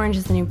say Orange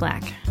is the New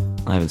Black.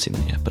 I haven't seen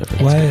it yet, but I've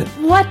heard it's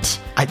What?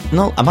 What?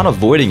 No, I'm not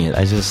avoiding it.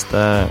 I just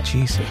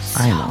Jesus.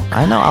 I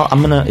know.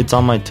 I'm gonna. It's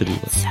on my to-do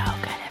list. So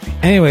good, everybody.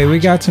 Anyway, we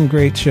got some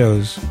great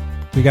shows.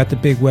 We got the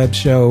Big Web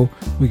Show.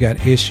 We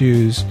got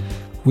Issues.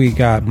 We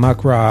got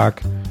Muck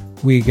Rock.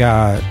 We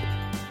got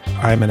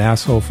I'm an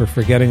Asshole for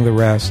Forgetting the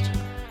Rest.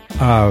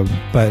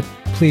 But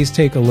please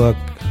take a look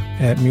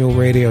at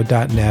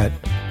muleradio.net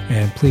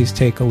and please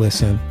take a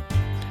listen.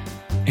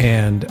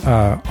 And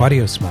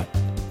Audio Smut.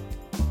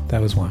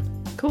 That was one.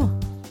 Cool.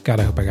 God,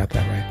 I hope I got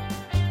that right.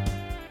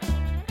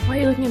 Why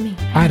are you looking at me?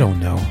 I don't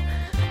know.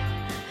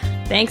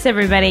 Thanks,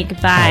 everybody.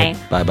 Goodbye.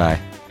 Bye-bye.